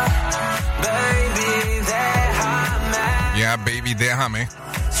 Yeah, baby, déjame.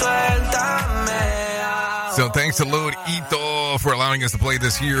 So thanks to Loito for allowing us to play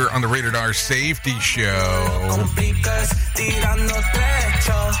this here on the Rated R Safety Show.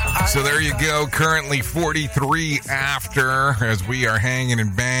 So there you go. Currently 43 after, as we are hanging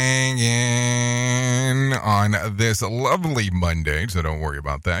and banging on this lovely Monday. So don't worry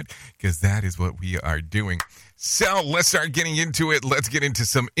about that, because that is what we are doing. So let's start getting into it. Let's get into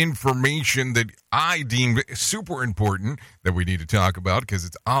some information that I deem super important that we need to talk about because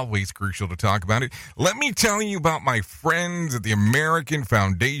it's always crucial to talk about it. Let me tell you about my friends at the American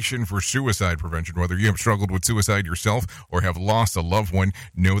Foundation for Suicide Prevention. Whether you have struggled with suicide yourself or have lost a loved one,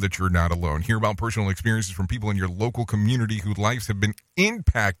 know that you're not alone. Hear about personal experiences from people in your local community whose lives have been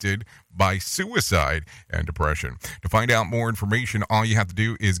impacted by suicide and depression. To find out more information, all you have to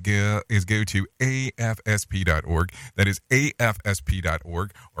do is go to afsp.org. That is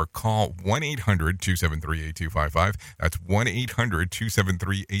afsp.org, or call 1-800-273-8255. That's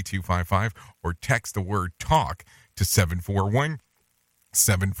 1-800-273-8255, or text the word TALK to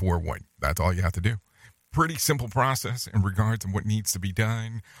 741-741. That's all you have to do. Pretty simple process in regards to what needs to be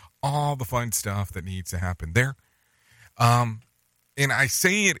done, all the fun stuff that needs to happen there. And I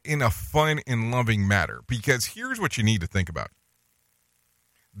say it in a fun and loving manner because here's what you need to think about.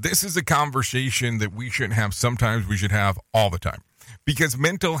 This is a conversation that we shouldn't have sometimes, we should have all the time. Because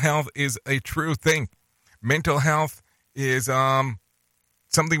mental health is a true thing. Mental health is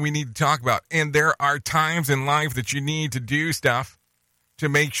something we need to talk about. And there are times in life that you need to do stuff to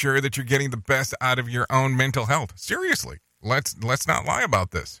make sure that you're getting the best out of your own mental health. Seriously, let's not lie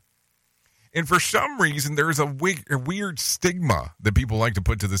about this. And for some reason, there's a weird stigma that people like to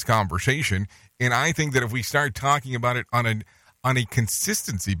put to this conversation. And I think that if we start talking about it on a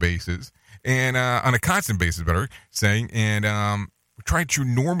consistency basis and on a constant basis, better saying, and try to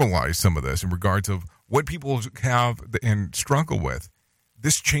normalize some of this in regards of what people have and struggle with,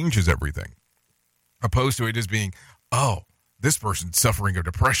 this changes everything. Opposed to it just being, oh, this person's suffering of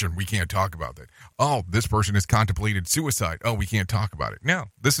depression. We can't talk about that. Oh, this person has contemplated suicide. Oh, we can't talk about it. No,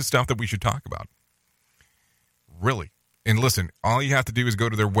 this is stuff that we should talk about. Really. And listen, all you have to do is go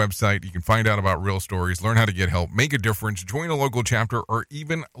to their website. You can find out about real stories, learn how to get help, make a difference, join a local chapter, or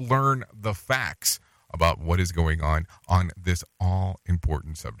even learn the facts about what is going on this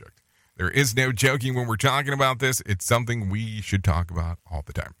all-important subject. There is no joking when we're talking about this. It's something we should talk about all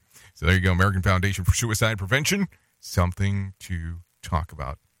the time. So there you go, American Foundation for Suicide Prevention. Something to talk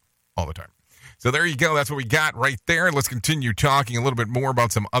about all the time. So there you go. That's what we got right there. Let's continue talking a little bit more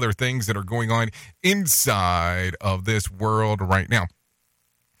about some other things that are going on inside of this world right now.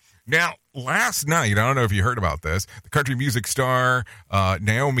 Now, last night, I don't know if you heard about this, the country music star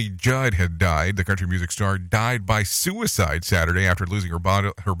Naomi Judd had died. The country music star died by suicide Saturday after losing her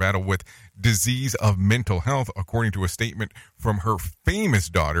battle with disease of mental health, according to a statement from her famous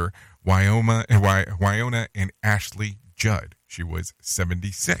daughter, Wynonna and Ashley Judd. She was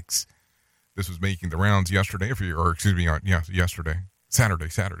 76. This was making the rounds yesterday, Saturday,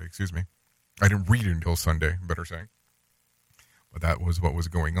 excuse me. I didn't read it until Sunday, better say. But that was what was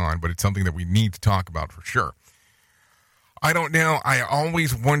going on. But it's something that we need to talk about for sure. I don't know. I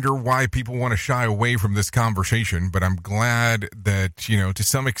always wonder why people want to shy away from this conversation, but I'm glad that, to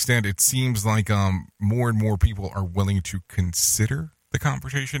some extent, it seems like more and more people are willing to consider the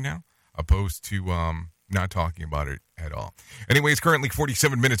conversation now, opposed to not talking about it at all. Anyway, it's currently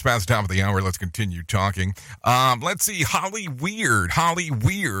 47 minutes past the top of the hour. Let's continue talking. Let's see. Holly Weird.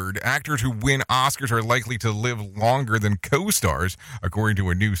 Actors who win Oscars are likely to live longer than co-stars. According to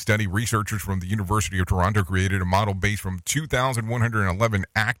a new study, researchers from the University of Toronto created a model based from 2,111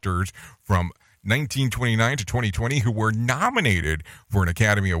 actors from 1929 to 2020 who were nominated for an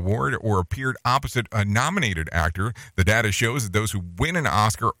Academy Award or appeared opposite a nominated actor. The data shows that those who win an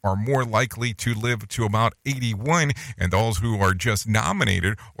Oscar are more likely to live to about 81, and those who are just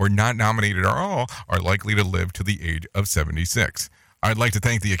nominated or not nominated at all are likely to live to the age of 76. I'd like to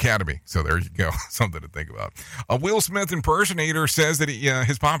thank the Academy. So there you go. Something to think about. A Will Smith impersonator says that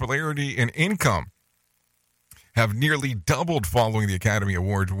his popularity and income have nearly doubled following the Academy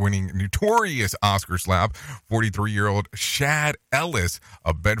Awards winning notorious Oscar slap. 43-year-old Shad Ellis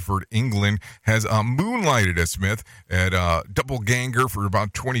of Bedford, England, has moonlighted as Smith at Doppelganger for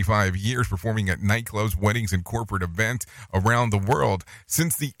about 25 years, performing at nightclubs, weddings, and corporate events around the world.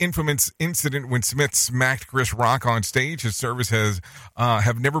 Since the infamous incident when Smith smacked Chris Rock on stage, his service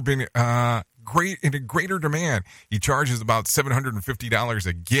have never been in a greater demand. He charges about $750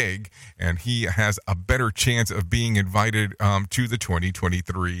 a gig, and he has a better chance of being invited to the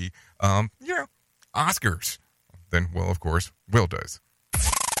 2023 Oscars than, well, of course, Will does.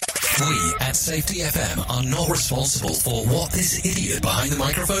 We at Safety FM are not responsible for what this idiot behind the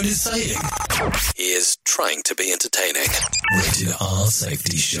microphone is saying. He is trying to be entertaining. Rated R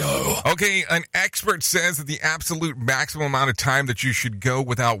Safety Show. Okay, an expert says that the absolute maximum amount of time that you should go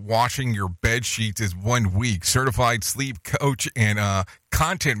without washing your bed bed sheets is 1 week. Certified sleep coach and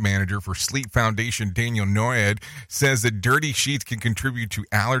content manager for Sleep Foundation, Daniel Noyad, says that dirty sheets can contribute to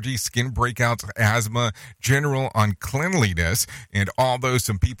allergies, skin breakouts, asthma, general uncleanliness, and although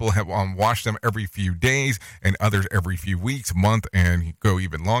some people have washed them every few days and others every few weeks, month, and go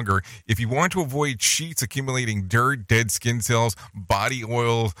even longer, if you want to avoid sheets accumulating dirt, dead skin cells, body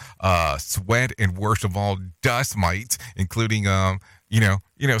oil, sweat, and worst of all, dust mites, including some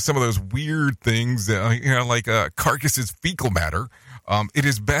of those weird things, like carcasses fecal matter. It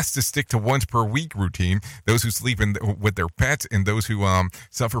is best to stick to once per week routine. Those who sleep with their pets and those who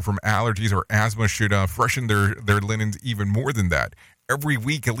suffer from allergies or asthma should freshen their linens even more than that. Every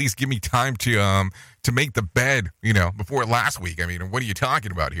week, at least give me time to make the bed, before last week. I mean, what are you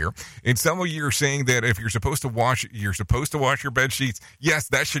talking about here? And some of you are saying that if you're supposed to wash your bed sheets. Yes,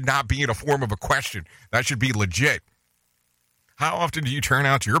 that should not be in a form of a question. That should be legit. How often do you turn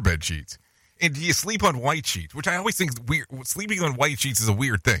out your bed sheets? And do you sleep on white sheets? Which I always think is weird. Sleeping on white sheets is a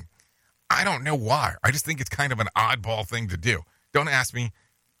weird thing. I don't know why. I just think it's kind of an oddball thing to do. Don't ask me.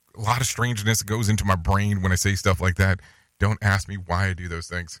 A lot of strangeness goes into my brain when I say stuff like that. Don't ask me why I do those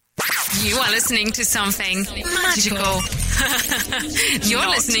things. You are listening to something magical. You're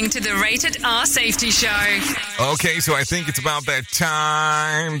listening to the Rated R Safety Show. Okay, so I think it's about that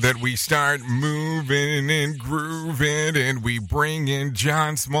time that we start moving and grooving, and we bring in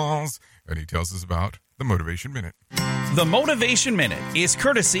John Smalls, and he tells us about the Motivation Minute. The Motivation Minute is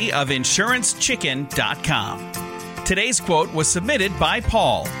courtesy of InsuranceChicken.com. Today's quote was submitted by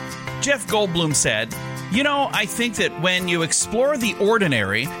Paul. Jeff Goldblum said, I think that when you explore the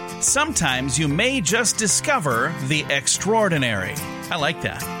ordinary, sometimes you may just discover the extraordinary. I like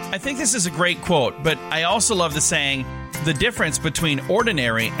that. I think this is a great quote, but I also love the saying, the difference between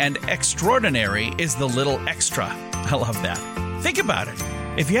ordinary and extraordinary is the little extra. I love that. Think about it.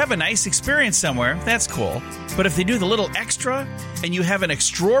 If you have a nice experience somewhere, that's cool. But if they do the little extra and you have an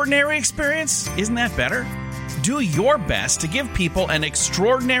extraordinary experience, isn't that better? Do your best to give people an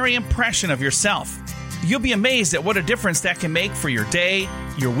extraordinary impression of yourself. You'll be amazed at what a difference that can make for your day,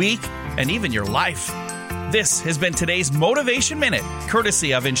 your week, and even your life. This has been today's Motivation Minute,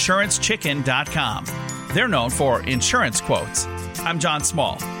 courtesy of InsuranceChicken.com. They're known for insurance quotes. I'm John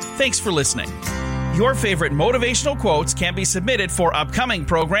Small. Thanks for listening. Your favorite motivational quotes can be submitted for upcoming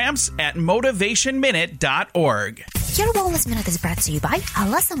programs at motivationminute.org. Your Wellness Minute is brought to you by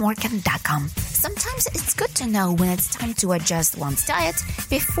AlysaMorgan.com. Sometimes it's good to know when it's time to adjust one's diet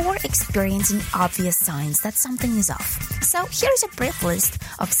before experiencing obvious signs that something is off. So here's a brief list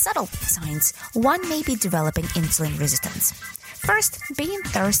of subtle signs one may be developing insulin resistance. First, being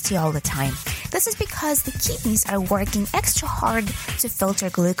thirsty all the time. This is because the kidneys are working extra hard to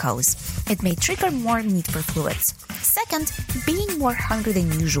filter glucose. It may trigger more need for fluids. Second, being more hungry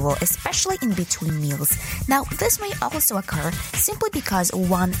than usual, especially in between meals. Now, this may also occur simply because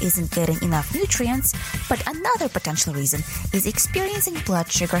one isn't getting enough nutrients, but another potential reason is experiencing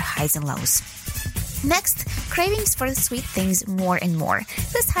blood sugar highs and lows. Next, cravings for sweet things more and more.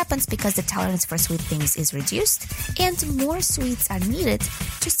 This happens because the tolerance for sweet things is reduced and more sweets are needed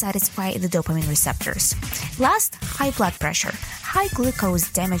to satisfy the dopamine receptors. Last, high blood pressure. High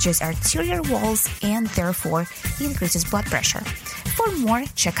glucose damages arterial walls and therefore increases blood pressure. For more,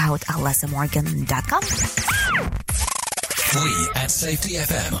 check out AlysaMorgan.com. We at Safety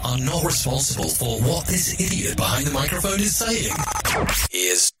FM are not responsible for what this idiot behind the microphone is saying. He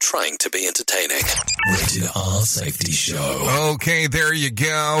is trying to be entertaining. Rated R Safety Show. Okay, there you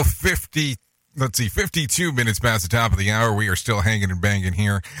go. 52 minutes past the top of the hour. We are still hanging and banging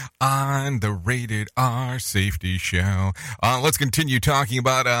here on the Rated R Safety Show. Let's continue talking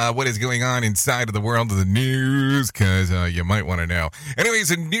about what is going on inside of the world of the news, because you might want to know.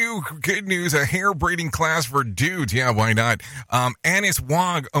 Anyways, a new good news, a hair braiding class for dudes. Yeah, why not? Anis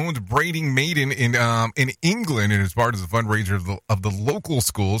Wog owns Braiding Maiden in England, and as part of the fundraiser of the local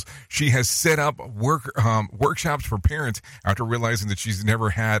schools, she has set up workshops for parents after realizing that she's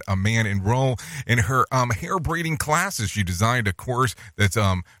never had a man enroll in her hair braiding classes. She designed a course that's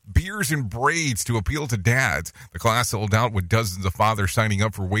beers and braids to appeal to dads. The class sold out with dozens of fathers signing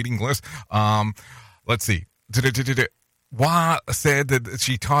up for waiting lists. Let's see. Wah said that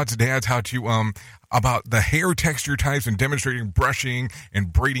she taught dads how to about the hair texture types and demonstrating brushing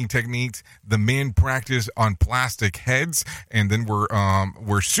and braiding techniques. The men practice on plastic heads, and then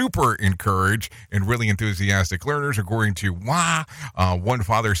we're super encouraged and really enthusiastic learners. According to Wah, one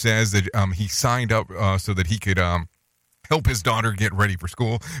father says that he signed up so that he could help his daughter get ready for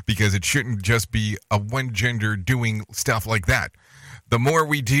school, because it shouldn't just be a one gender doing stuff like that. The more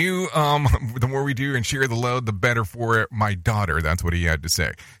we do and share the load, the better for my daughter. That's what he had to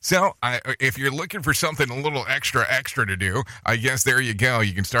say. So if you're looking for something a little extra to do, I guess there you go.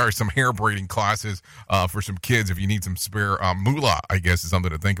 You can start some hair braiding classes for some kids if you need some spare moolah, I guess is something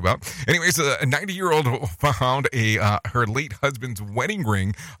to think about. Anyways, a 90-year-old found her late husband's wedding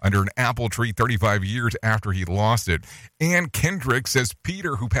ring under an apple tree 35 years after he lost it. Ann Kendrick says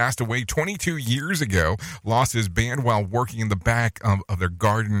Peter, who passed away 22 years ago, lost his band while working in the back of their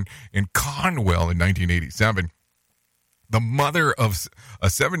garden in Conwell in 1987. The mother of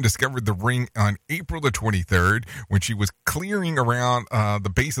 7 discovered the ring on April the 23rd when she was clearing around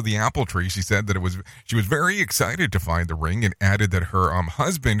the base of the apple tree. She said that she was very excited to find the ring and added that her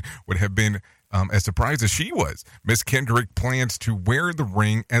husband would have been as surprised as she was. Miss Kendrick plans to wear the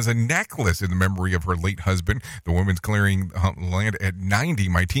ring as a necklace in the memory of her late husband. The woman's clearing land at 90.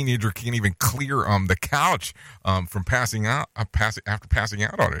 My teenager can't even clear the couch from passing out after passing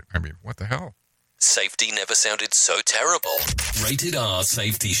out on it. I mean, what the hell? Safety never sounded so terrible. Rated R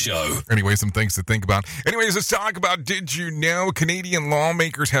Safety Show. Anyway, some things to think about. Anyways, let's talk about, did you know Canadian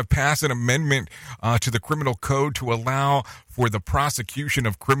lawmakers have passed an amendment to the criminal code to allow for the prosecution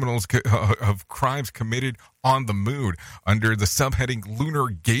of criminals of crimes committed on the moon. Under the subheading Lunar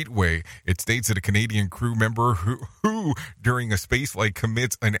Gateway, it states that a Canadian crew member who during a spaceflight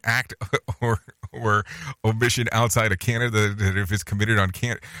commits an act or omission outside of Canada that if it's committed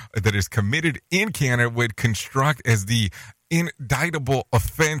that is committed in Canada would construct as the indictable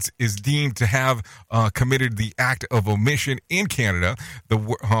offense is deemed to have committed the act of omission in Canada.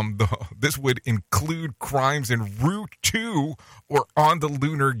 This would include crimes en route to or on the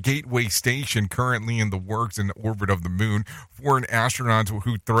Lunar Gateway station currently in the works in the orbit of the moon. Foreign astronauts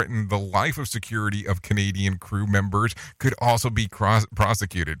who threaten the life of security of Canadian crew members could also be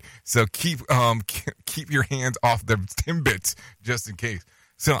prosecuted. So keep your hands off the Timbits just in case.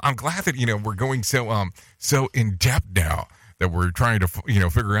 So I'm glad that we're going so in depth now that we're trying to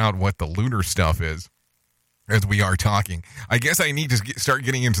figure out what the lunar stuff is as we are talking. I guess I need to start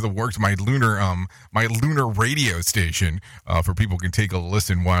getting into the works my lunar radio station for people can take a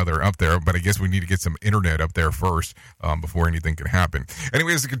listen while they're up there. But I guess we need to get some internet up there first before anything can happen.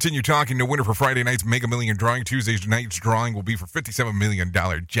 Anyways, to continue talking, no winner for Friday night's Mega Million drawing. Tuesday's night's drawing will be for $57 million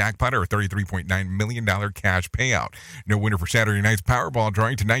jackpot or a $33.9 million cash payout. No winner for Saturday night's Powerball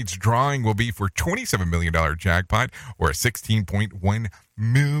drawing. Tonight's drawing will be for $27 million jackpot or a $16.1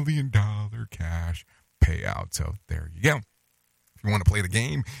 million cash payout. So there you go. If you want to play the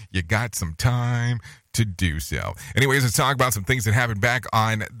game, you got some time to do so. Anyways, let's talk about some things that happened back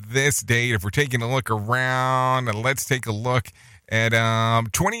on this date. If we're taking a look around, let's take a look at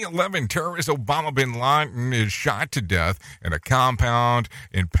 2011. Terrorist Osama bin Laden is shot to death in a compound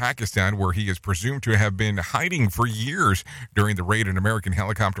in Pakistan where he is presumed to have been hiding for years during the raid. An American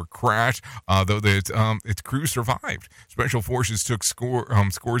helicopter crashed, though its crew survived. Special forces took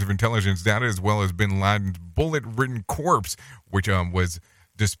scores of intelligence data as well as bin Laden's bullet-ridden corpse, which was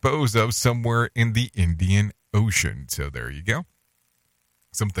disposed of somewhere in the Indian Ocean. So there you go.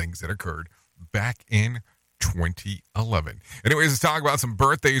 Some things that occurred back in 2011. Anyways, let's talk about some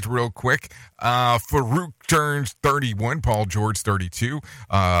birthdays real quick. Farouk turns 31. Paul George, 32.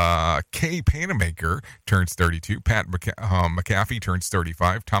 Kay Panamaker turns 32. Pat McAfee turns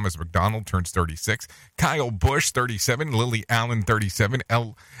 35. Thomas McDonald turns 36. Kyle Busch, 37. Lily Allen, 37.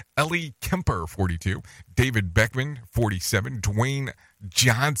 Ellie Kemper, 42. David Beckman, 47. Dwayne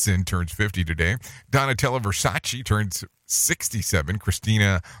Johnson turns 50 today. Donatella Versace turns 67.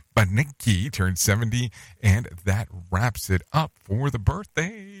 Christina Banicki turned 70. And that wraps it up for the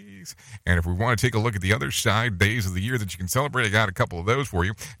birthdays. And if we want to take a look at the other side days of the year that you can celebrate, I got a couple of those for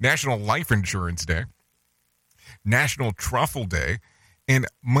you. National Life Insurance Day, National Truffle Day, and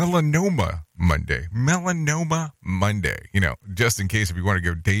Melanoma Monday. Melanoma Monday. Just in case if you want to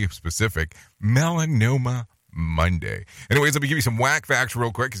go day specific, Melanoma Monday. Anyways, let me give you some whack facts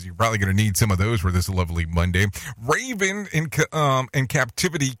real quick because you're probably going to need some of those for this lovely Monday. Raven in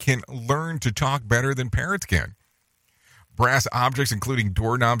captivity can learn to talk better than parrots can. Brass objects, including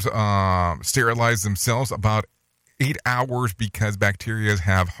doorknobs, sterilize themselves about 8 hours because bacteria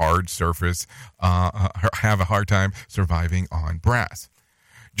have have a hard time surviving on brass.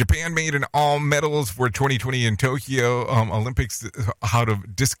 Japan made an all-metals for 2020 in Tokyo Olympics out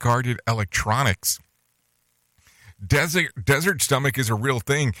of discarded electronics. Desert stomach is a real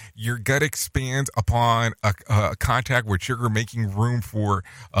thing. Your gut expands upon a contact with sugar, making room for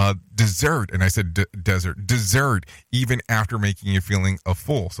dessert. And I said dessert, even after making you feeling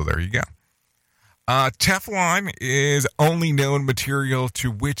full. So there you go. Teflon is only known material to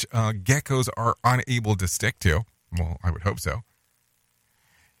which geckos are unable to stick to. Well, I would hope so.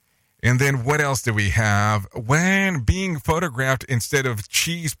 And then what else do we have? When being photographed instead of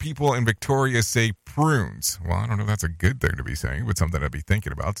cheese, people in Victoria say prunes. Well, I don't know if that's a good thing to be saying, but something I'd be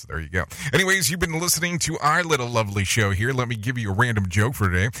thinking about. So there you go. Anyways, you've been listening to our little lovely show here. Let me give you a random joke for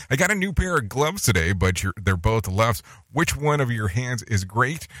today. I got a new pair of gloves today, but they're both lefts. Which one of your hands is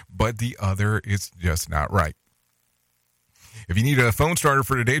great, but the other is just not right? If you need a phone starter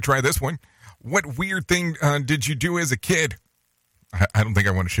for today, try this one. What weird thing did you do as a kid? I don't think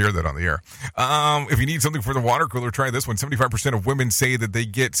I want to share that on the air. If you need something for the water cooler, try this one. 75% of women say that they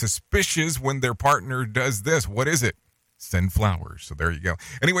get suspicious when their partner does this. What is it? Send flowers. So there you go.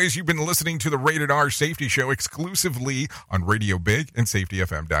 Anyways, you've been listening to the Rated R Safety Show exclusively on Radio Big and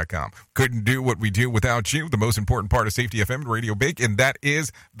SafetyFM.com. Couldn't do what we do without you. The most important part of Safety FM and Radio Big, and that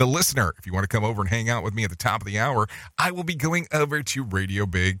is the listener. If you want to come over and hang out with me at the top of the hour, I will be going over to Radio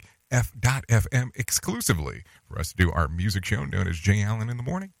Big F.FM exclusively for us to do our music show known as Jay Allen in the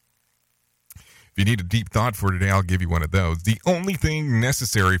Morning. If you need a deep thought for today, I'll give you one of those. The only thing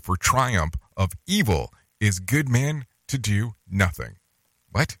necessary for triumph of evil is good men to do nothing.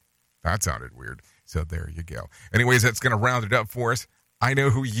 What? That sounded weird. So there you go. Anyways, that's going to round it up for us. I know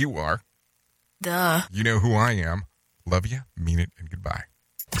who you are. Duh. You know who I am. Love you, mean it, and goodbye.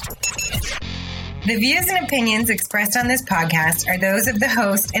 The views and opinions expressed on this podcast are those of the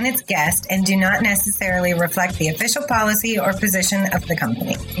host and its guest and do not necessarily reflect the official policy or position of the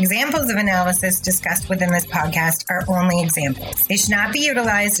company. Examples of analysis discussed within this podcast are only examples. They should not be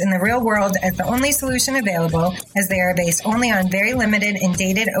utilized in the real world as the only solution available, as they are based only on very limited and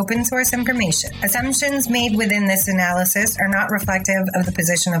dated open source information. Assumptions made within this analysis are not reflective of the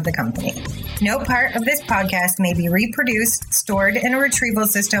position of the company. No part of this podcast may be reproduced, stored in a retrieval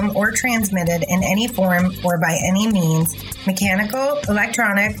system, or transmitted in any form or by any means, mechanical,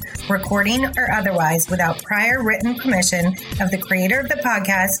 electronic, recording, or otherwise, without prior written permission of the creator of the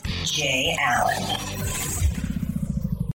podcast, Jay Allen.